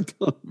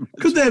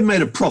 Could they have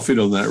made a profit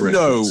on that record?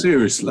 No.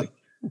 Seriously.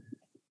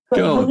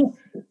 God.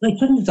 They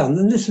couldn't have done,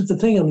 and this is the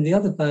thing. I mean, the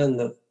other band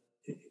that,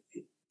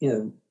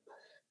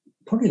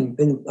 probably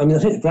been. I mean, I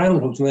think the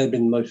Groundhogs may have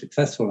been the most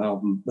successful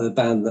album, the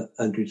band that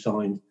Andrew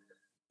signed.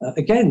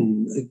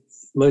 Again,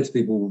 most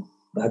people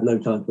had no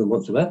time for them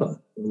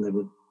whatsoever,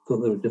 and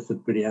thought they were just a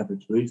pretty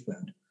average blues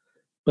band.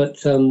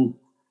 But I'm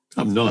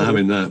not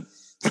having that.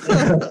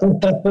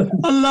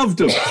 I loved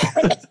them.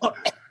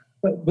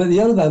 But the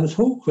other band was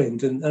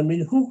Hawkwind, and I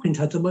mean, Hawkwind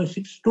had the most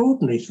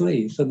extraordinary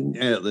sleeves. I mean,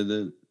 yeah, they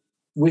did.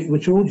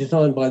 Which were all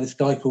designed by this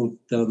guy called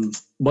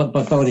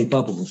by Barney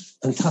Bubbles.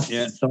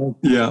 Fantastic.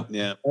 Yeah.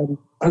 And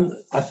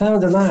I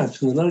found an ad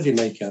from the Melody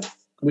Maker,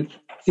 which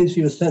gives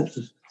you a sense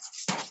of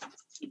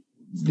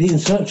the In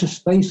Search of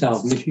Space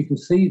album. If you can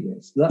see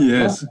this,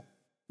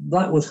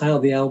 that was how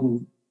the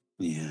album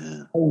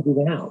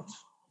folded out.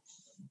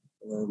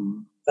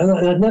 And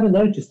I'd never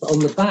noticed that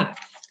on the back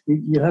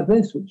you have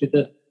this, which is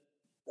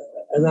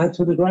an ad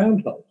to the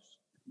Groundhogs.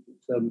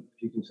 If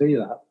you can see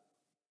that.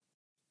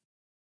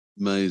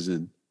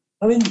 Amazing.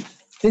 I mean,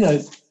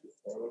 it's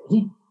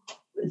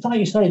like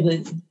you say,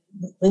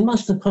 they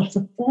must have cost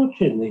a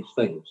fortune, these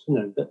things,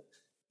 but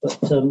I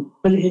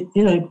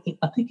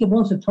think it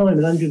was a time,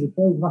 and Andrew was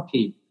very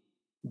lucky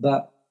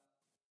that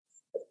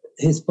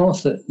his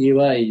boss at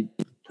UA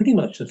pretty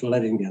much just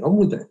let him get on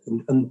with it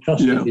and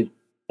trusted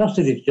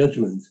his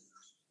judgment.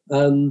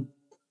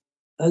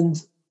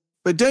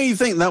 But don't you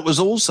think that was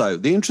also,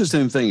 the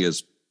interesting thing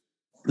is,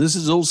 this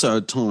is also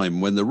a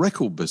time when the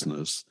record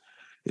business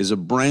is a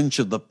branch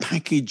of the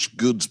packaged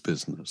goods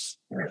business.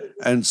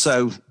 And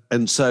so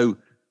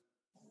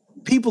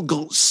people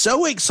got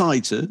so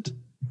excited.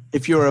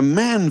 If you're a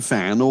Man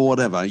fan or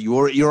whatever,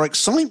 your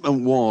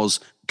excitement was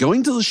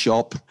going to the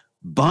shop,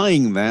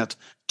 buying that,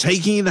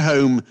 taking it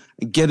home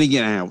and getting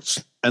it out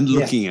and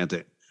looking at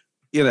it.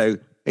 You know,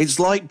 it's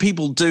like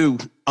people do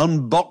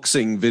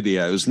unboxing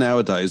videos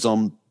nowadays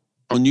on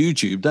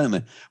YouTube, don't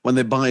they? When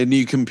they buy a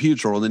new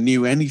computer or a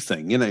new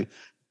anything, you know.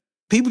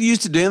 People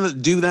used to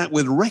do that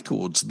with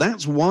records.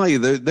 That's why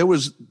that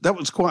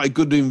was quite a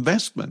good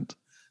investment,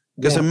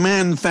 because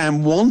a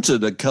fan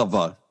wanted a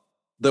cover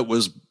that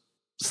was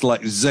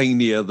slightly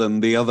zanier than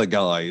the other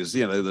guys,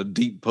 you know, the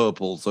Deep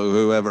Purples or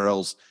whoever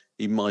else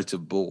he might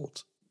have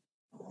bought.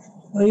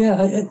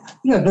 Well,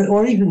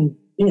 or even,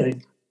 you know,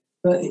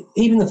 but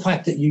even the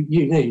fact that you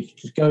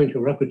just go into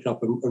a record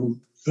shop and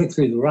flick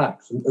through the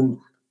racks and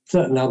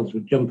certain albums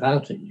would jump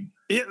out at you.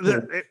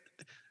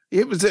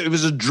 It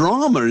was a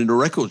drama in a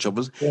record shop.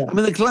 I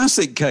mean, the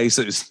classic case,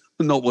 it's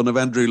not one of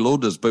Andrew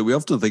Lauder's, but we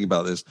often think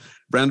about this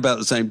around about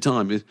the same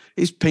time,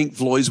 is Pink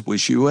Floyd's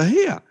Wish You Were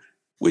Here,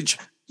 which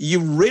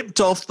you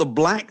ripped off the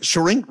black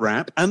shrink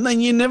wrap and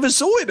then you never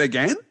saw it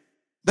again.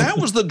 That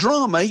was the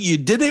drama. You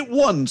did it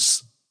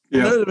once.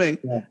 You know what I mean?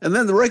 Yeah. And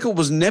then the record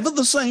was never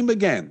the same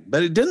again.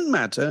 But it didn't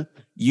matter.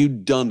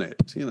 You'd done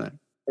it, you know.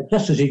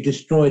 Just as he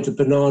destroyed the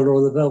Banana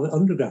or the Velvet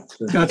Underground.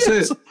 So. That's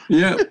it.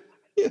 Yeah.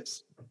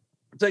 Yes.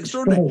 It's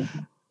extraordinary.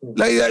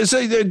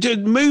 So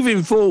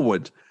moving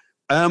forward,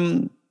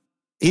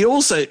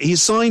 he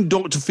signed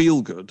Dr.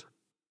 Feelgood.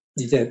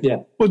 He did, yeah.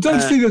 Well,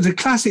 Dr. Feelgood's a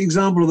classic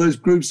example of those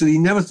groups that he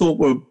never thought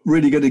were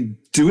really going to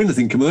do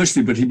anything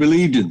commercially, but he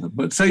believed in them.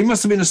 But so he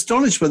must have been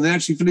astonished when they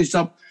actually finished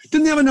up.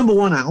 Didn't they have a number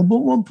one album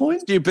at one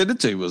point?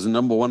 Stupidity was a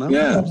number one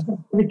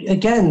album. Yeah.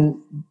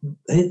 Again,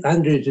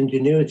 Andrew's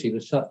ingenuity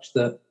was such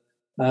that,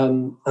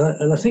 and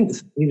I think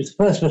he was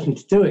the first person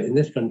to do it in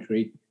this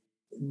country.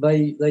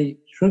 They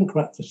shrink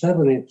wrapped a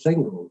 7-inch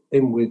single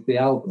in with the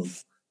album.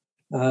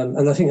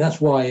 And I think that's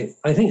why,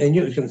 I think they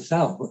knew it was going to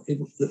sell. But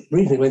the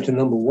reason it went to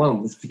number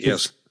one was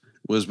because...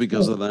 was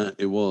because of that.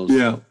 It was.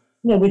 Yeah.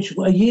 Yeah, which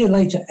a year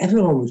later,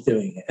 everyone was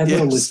doing it.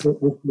 Everyone was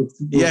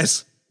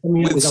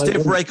with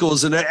stiff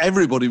records, and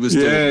everybody was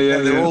doing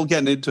it. They were all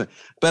getting into it.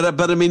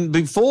 But I mean,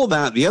 before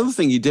that, the other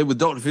thing he did with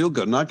Dr.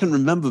 Feelgood, and I can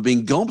remember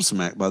being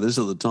gobsmacked by this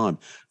at the time,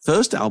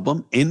 first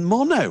album in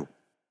mono.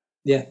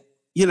 Yeah.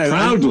 You know,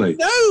 proudly.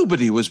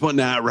 Nobody was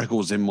putting out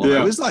records in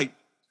mono. It was like,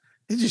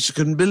 they just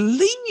couldn't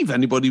believe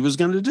anybody was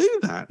going to do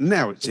that.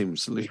 Now it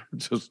seems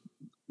just,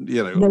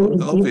 you know,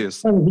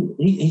 obvious.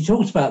 He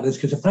talks about this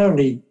because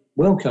apparently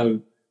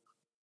Wilco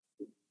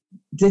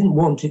didn't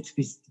want to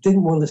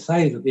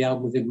say that the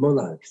album was in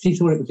mono because he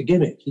thought it was a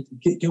gimmick.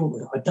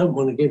 I don't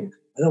want a gimmick.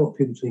 I don't want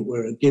people to think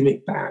we're a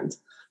gimmick band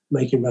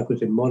making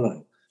records in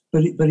mono.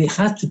 But he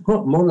had to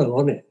put mono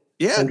on it.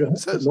 Yeah,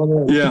 because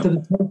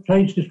of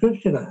Page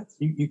Description Act.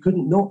 You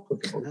couldn't not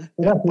put it on.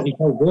 Well, that's what he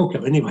told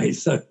Wilco anyway.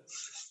 So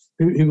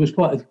he was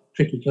quite a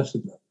tricky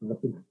customer.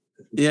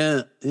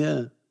 Yeah.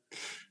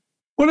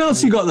 What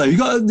else you got there? You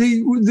got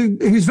he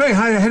was very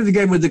high ahead of the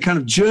game with the kind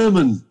of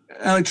German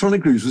electronic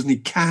groups, wasn't he?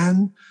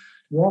 Can.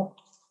 Yeah.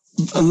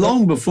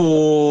 Long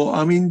before,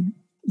 I mean,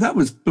 that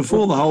was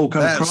before the whole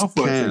kind of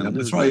Kraftwerk thing.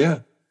 That's right, yeah.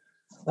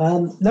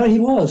 No, he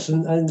was.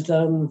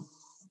 And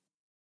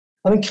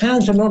I mean,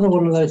 Can's another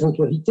one of those ones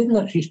where he didn't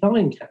actually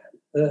sign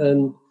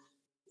Can.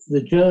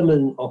 The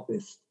German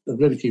office of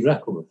Liberty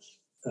Records.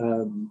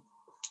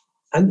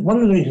 And one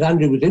of the reasons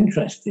Andrew was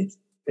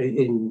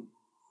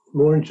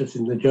more interested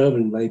in the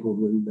German label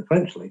than the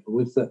French label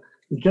was that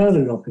the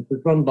German office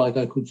was run by a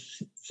guy called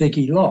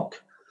Ziggy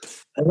Locke.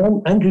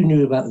 And Andrew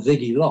knew about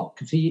Ziggy Locke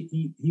because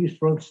he used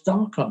to run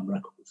Starcom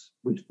Records,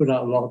 which put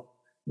out a lot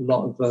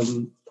of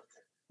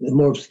the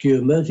more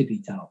obscure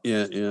Merseybeat albums.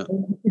 Yeah.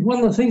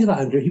 One of the things about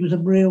Andrew, he was a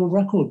real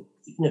record.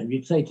 You know,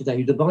 you'd say today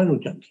he's a vinyl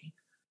junkie.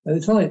 And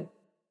it's like,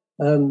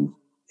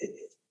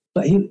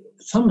 but he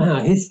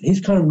somehow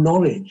his kind of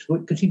knowledge,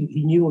 because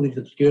he knew all these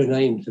obscure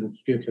names and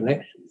obscure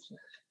connections,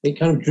 it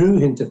kind of drew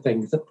him to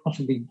things that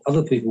possibly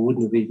other people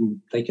wouldn't have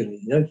even taken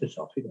any notice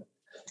of. You know,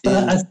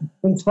 but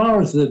as far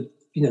as the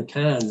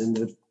Can and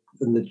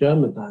the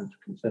German bands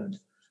are concerned,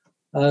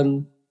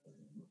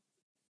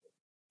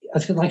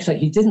 like I say,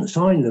 he didn't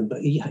sign them,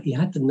 but he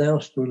had to now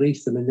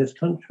release them in this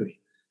country.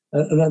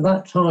 And at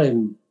that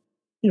time,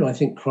 I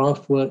think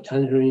Kraftwerk,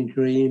 Tangerine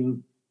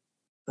Dream,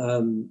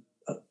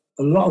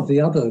 a lot of the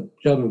other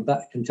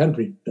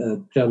contemporary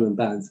German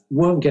bands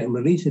weren't getting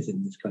releases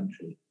in this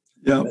country.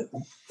 Yeah.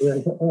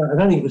 I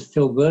don't think it was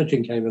till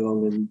Virgin came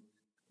along in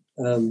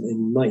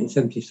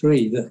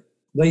 1973 that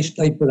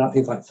they put out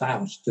things like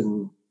Faust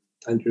and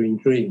Tangerine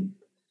Dream.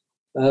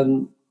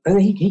 And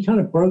he kind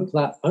of broke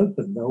that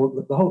open.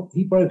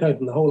 He broke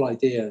open the whole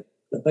idea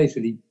that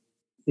basically,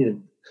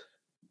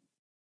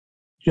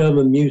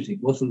 German music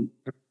wasn't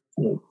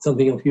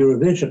something of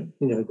Eurovision.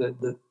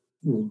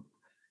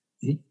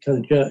 He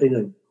kind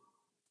of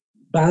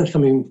bands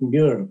coming from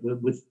Europe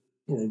were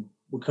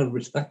kind of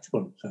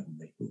respectable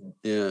suddenly.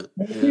 Yeah.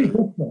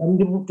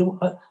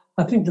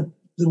 I think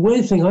the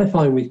weird thing I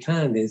find with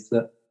Can is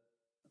that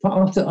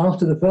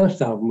after the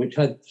first album, which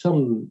had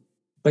some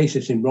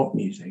basis in rock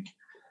music,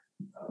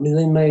 I mean,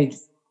 they made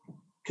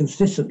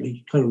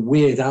consistently kind of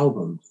weird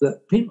albums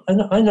that people,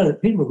 and I know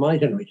that people of my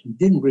generation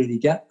didn't really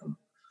get them.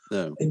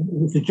 No. It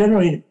was a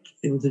generation.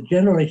 It was a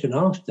generation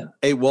after.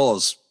 It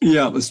was.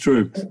 Yeah, that's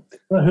true.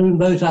 For whom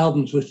those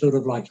albums were sort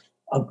of like,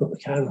 I've got the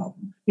Can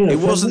album. You know, It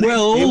wasn't.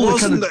 well, it all the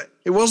wasn't. kind of-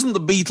 It wasn't the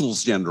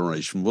Beatles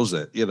generation, was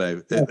it? You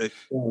know.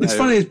 It's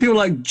funny. It's people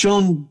like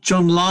John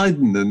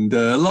Lydon and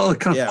a lot of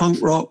kind of punk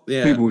rock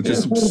people were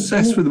just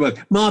obsessed with them.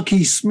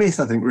 Marquis Smith,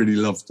 I think, really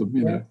loved them.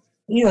 You know.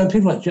 You know,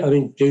 people like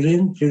Julian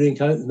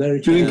Cope, and Mary.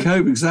 Julian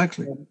Cope,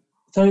 exactly.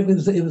 So it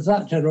was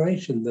that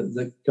generation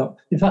that got.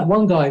 In fact,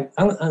 one guy,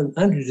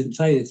 Andrew didn't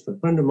say this, but a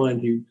friend of mine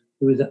who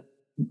was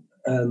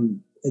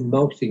in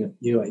marketing at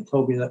UA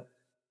told me that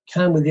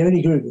Can were the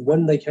only group that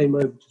when they came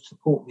over to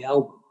support the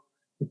album,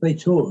 if they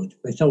toured,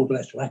 they sold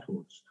less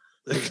records.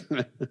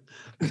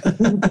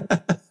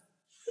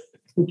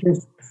 Which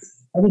is,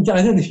 I mean,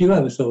 I don't know if you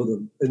ever saw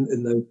them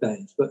in those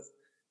days, but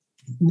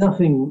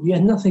nothing. You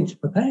had nothing to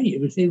prepare. It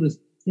was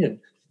you know,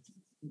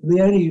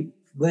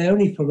 they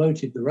only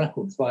promoted the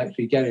records by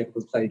actually getting up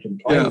on stage and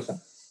playing something.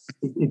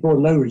 It bore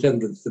no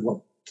resemblance to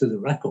the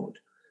record.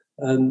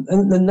 And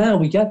now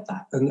we get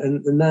that,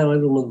 and now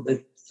everyone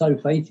is so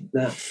fated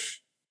now.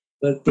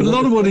 But a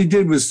lot of what he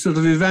did was sort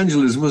of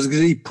evangelism, was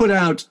because he put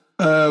out,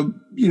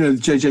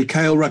 J.J.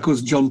 Cale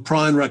records, John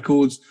Prine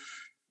records,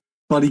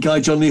 Buddy Guy,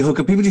 John Lee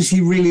Hooker, people just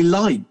he really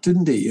liked,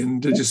 didn't he?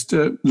 And just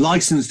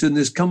licensed in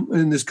this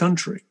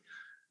country.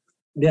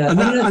 Yeah, and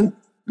that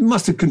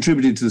must have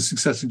contributed to the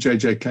success of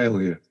J.J. Cale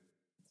here.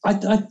 I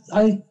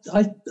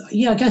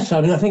guess so.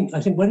 I mean, I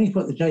think when he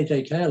put the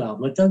J.J. Cale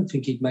album, I don't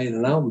think he'd made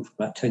an album for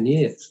about 10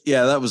 years.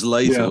 Yeah, that was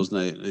later,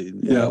 wasn't it?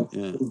 Yeah.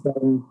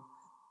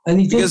 And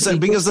he did,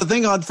 because the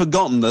thing I'd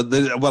forgotten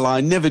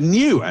I never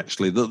knew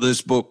actually that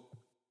this book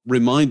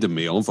reminded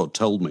me of or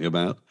told me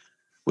about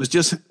was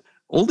just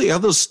all the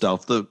other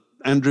stuff that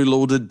Andrew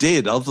Lauder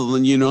did other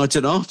than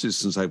United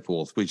Artists and so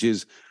forth, which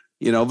is,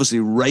 obviously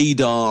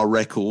Radar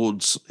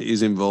Records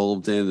is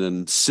involved in,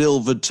 and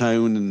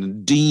Silvertone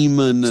and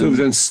Demon.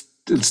 Silvertone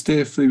and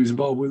Stiff he was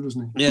involved with,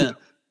 wasn't he? Yeah.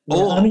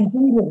 I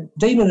mean,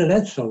 Demon and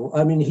Edsel,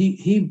 I mean,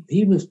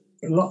 he was,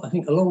 I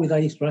think, along with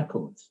Ace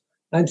Records,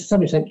 and to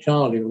some extent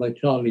Charlie, although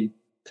Charlie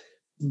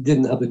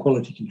didn't have the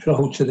quality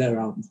control to their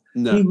albums.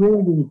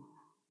 No.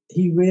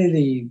 He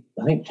really,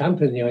 I think,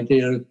 championed the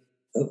idea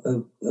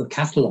of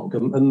catalogue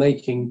and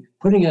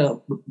putting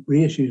out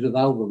reissues of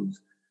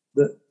albums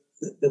that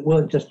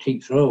weren't just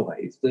cheap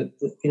throwaways, that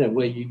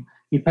where you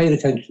paid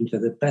attention to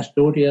the best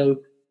audio,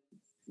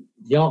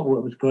 the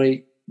artwork was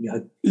great, you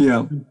had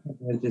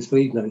the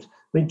sleeve notes.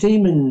 I mean,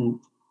 Demon,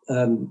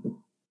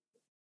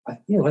 I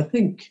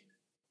think,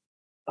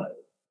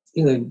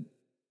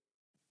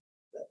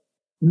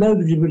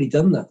 nobody had really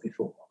done that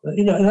before.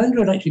 And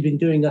Andrew had actually been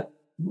doing that.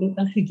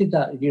 Actually did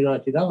that at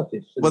United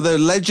Artists. Well, they're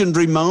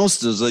legendary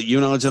masters at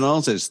United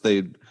Artists.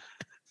 They,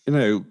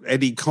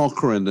 Eddie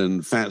Cochran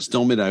and Fats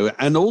Domino,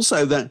 and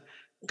also that,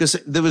 because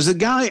there was a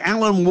guy,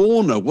 Alan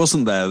Warner,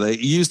 wasn't there? They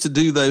used to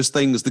do those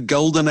things, the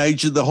golden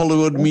age of the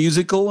Hollywood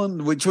musical,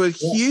 and which were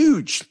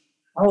huge.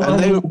 Oh,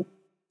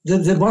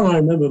 the one I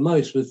remember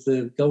most was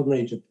the golden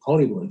age of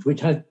Hollywood, which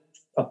had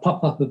a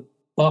pop-up of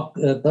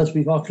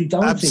Busby Berkeley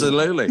dancing.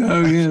 Absolutely.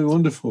 Oh, yeah,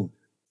 wonderful.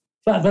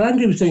 But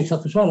Andrew was doing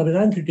stuff as well. I mean,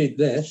 Andrew did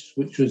this,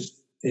 which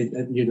was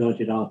at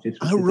United Artists.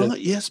 Oh, right,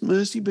 yes,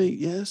 Mercy Beat,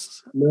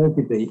 yes.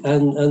 Mercy Beat,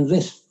 and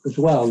this as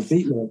well,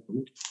 Beat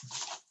Merchant,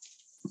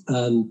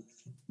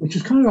 which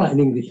was kind of like an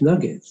English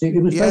Nuggets.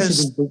 It was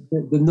basically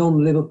the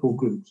non-Liverpool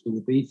groups in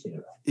the Beat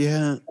era.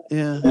 Yeah.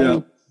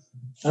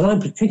 And I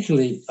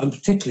particularly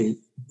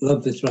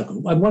love this record.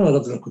 And one, I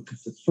love the record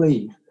because the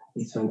sleeve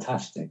is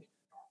fantastic.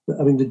 But,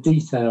 I mean, the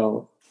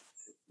detail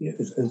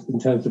in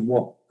terms of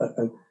what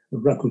a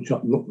record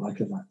shop looked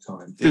like at that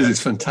time. It's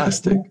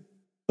fantastic.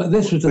 But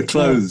this was the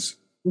clothes.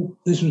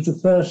 This was the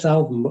first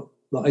album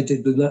that I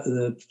did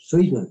the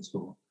sleeve notes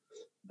for,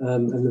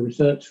 and the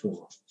research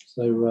for.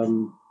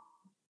 So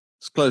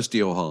it's close to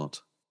your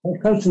heart.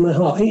 It's close to my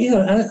heart.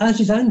 As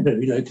is Andrew.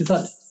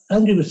 Because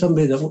Andrew was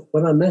somebody that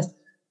when I met,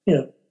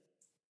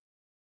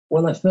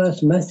 when I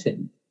first met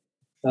him,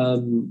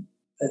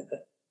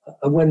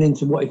 I went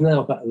into what is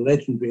now about a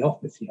legendary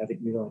office he had at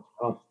United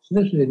Artists. So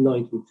this was in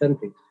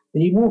 1970.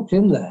 And you walked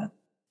in there,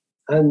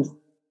 and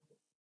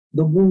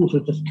the walls were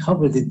just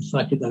covered in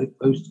psychedelic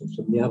posters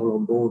from the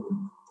Avalon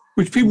Ballroom.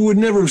 Which people would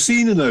never have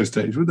seen in those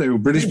days, would they? Were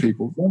British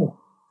people. Yeah.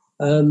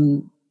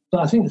 But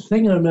I think the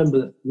thing I remember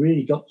that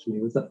really got to me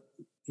was that,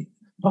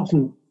 apart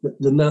from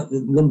the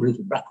number of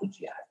records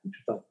he had, which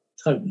I was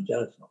totally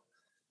jealous of,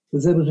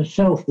 was there was a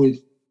shelf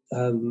with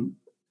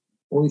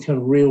all these kind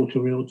of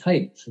reel-to-reel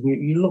tapes, and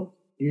you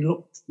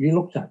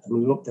looked at them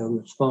and looked down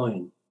the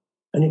spine.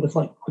 And it was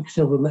like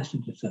Quicksilver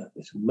Messenger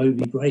Service and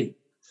Moby Grape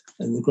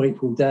and the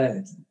Grateful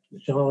Dead, the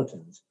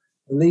Charlatans.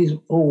 And these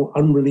all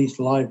unreleased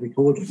live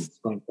recordings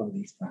by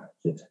these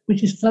bands,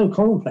 which is so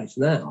commonplace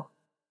now.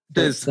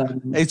 It's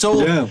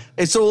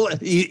all,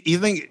 you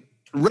think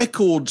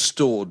record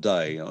store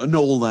day and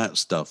all that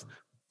stuff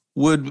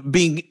would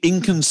be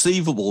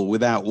inconceivable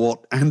without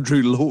what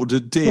Andrew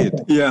Lauder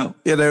did. Yeah.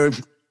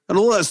 And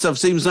all that stuff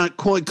seems like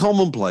quite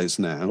commonplace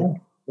now.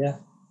 Yeah.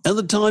 At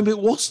the time, it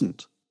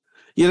wasn't.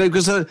 You know,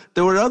 because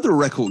there were other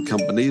record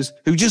companies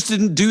who just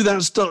didn't do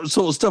that sort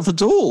of stuff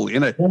at all. You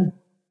know,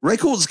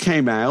 records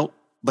came out,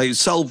 they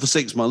sold for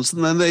 6 months,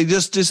 and then they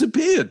just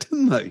disappeared,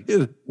 didn't they?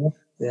 You know?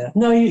 Yeah.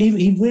 No,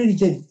 he really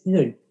did. You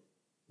know,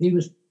 he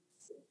was.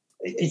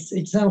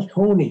 It sounds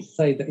corny to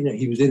say that, you know,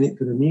 he was in it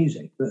for the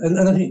music, but and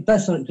I think the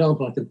best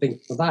example I can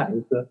think for that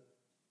is that,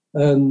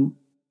 you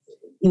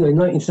know, in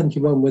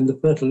 1971 when the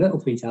first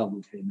Little Feat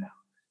album came out,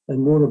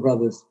 and Warner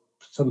Brothers,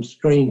 for some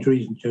strange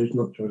reason, chose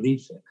not to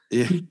release it.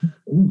 Yeah. He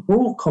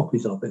bought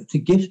copies of it to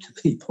give to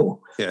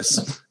people.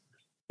 Yes.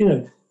 You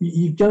know,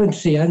 you go and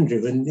see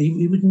Andrew, and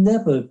he would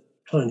never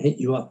try and hit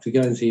you up to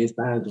go and see his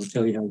band or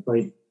tell you how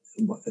great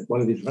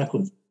one of his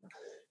records.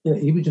 You know,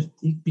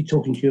 he'd be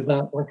talking to you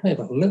about, like, hey,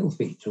 about Little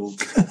Feat or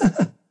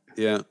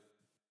yeah.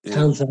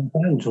 Townsend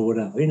Bands or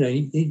whatever. You know,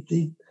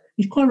 he's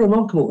quite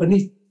remarkable, and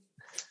he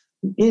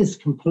is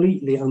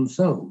completely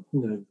unsung.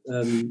 You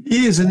know,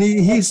 he is, and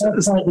he's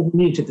outside of the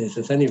music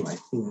business anyway.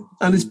 You know.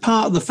 And it's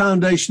part of the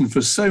foundation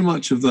for so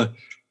much of the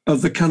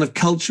kind of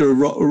culture of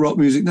rock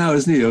music now,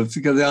 isn't he? Of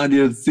the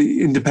idea of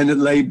the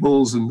independent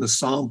labels and the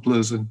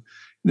samplers, and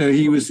you know,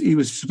 he was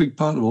a big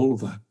part of all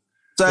of that.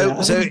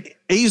 So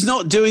he's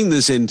not doing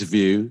this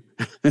interview,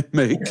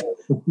 Mick.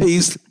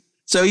 He's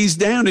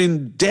down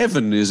in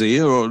Devon, is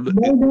he? Or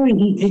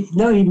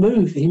he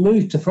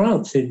moved to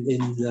France in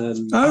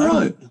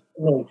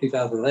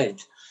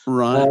 2008.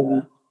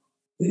 Right.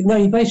 No,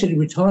 he basically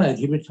retired.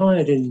 He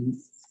retired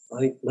in, I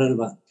think,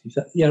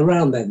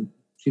 around then,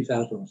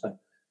 2000 or so.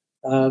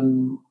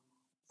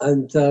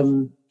 And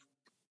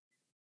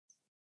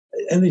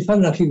it's funny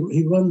enough,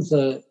 he runs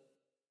like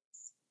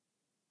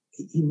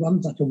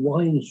a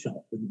wine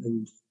shop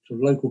and sort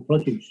of local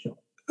produce shop.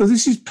 Oh,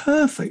 this is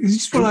perfect. This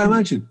is what I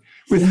imagine.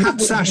 With hat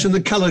sash and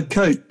the coloured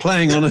coat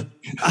playing on an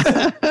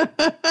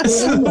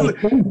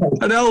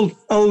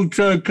old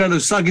kind of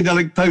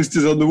psychedelic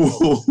posters on the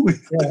wall.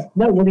 Yeah.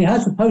 No, well, he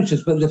has the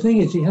posters, but the thing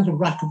is, he has a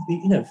rack of,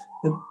 you know,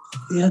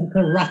 he has a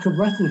kind of rack of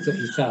records that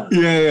he sells.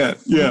 Yeah.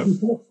 You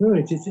look through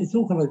it, it's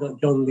all kind of like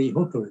John Lee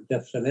Hooker and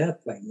Jefferson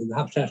Airplane and the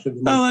hat sash of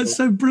the that's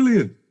so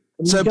brilliant.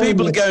 So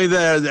people are going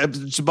there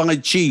to buy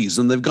cheese,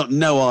 and they've got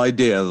no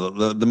idea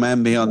that the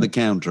man behind the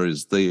counter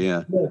is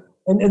the...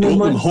 And they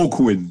might,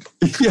 Hawkwind.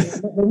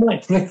 They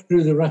might flick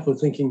through the record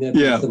thinking they're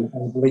the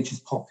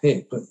latest pop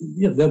hit, but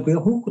there'll be a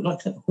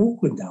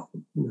Hawkwind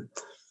album. You know.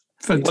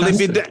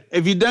 Fantastic. Well,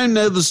 if you don't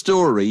know the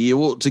story,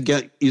 you ought to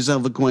get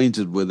yourself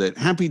acquainted with it.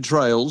 Happy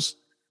Trails,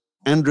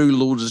 Andrew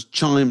Lauder's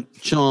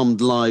charmed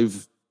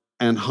live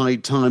and high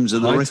times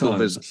in the record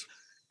business.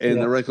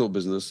 The record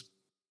business,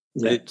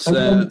 it's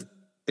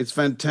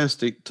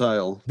fantastic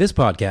tale. This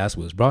podcast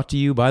was brought to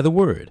you by The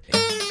Word.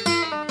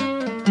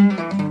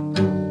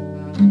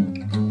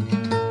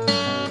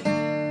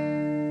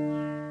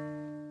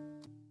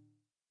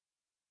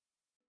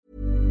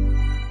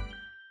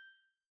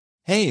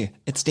 Hey,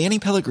 it's Danny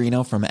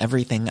Pellegrino from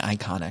Everything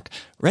Iconic.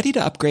 Ready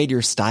to upgrade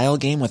your style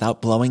game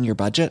without blowing your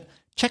budget?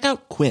 Check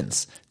out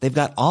Quince. They've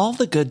got all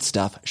the good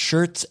stuff,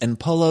 shirts and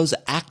polos,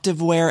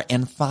 activewear,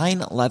 and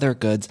fine leather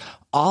goods,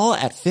 all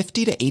at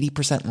 50 to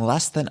 80%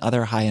 less than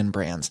other high-end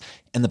brands.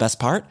 And the best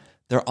part?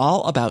 They're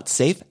all about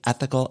safe,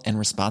 ethical, and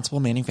responsible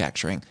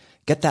manufacturing.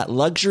 Get that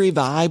luxury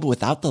vibe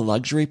without the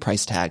luxury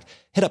price tag.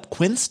 Hit up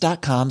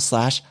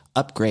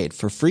quince.com/upgrade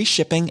for free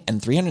shipping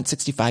and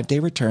 365-day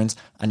returns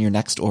on your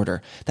next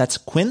order. That's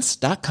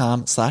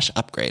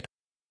quince.com/upgrade.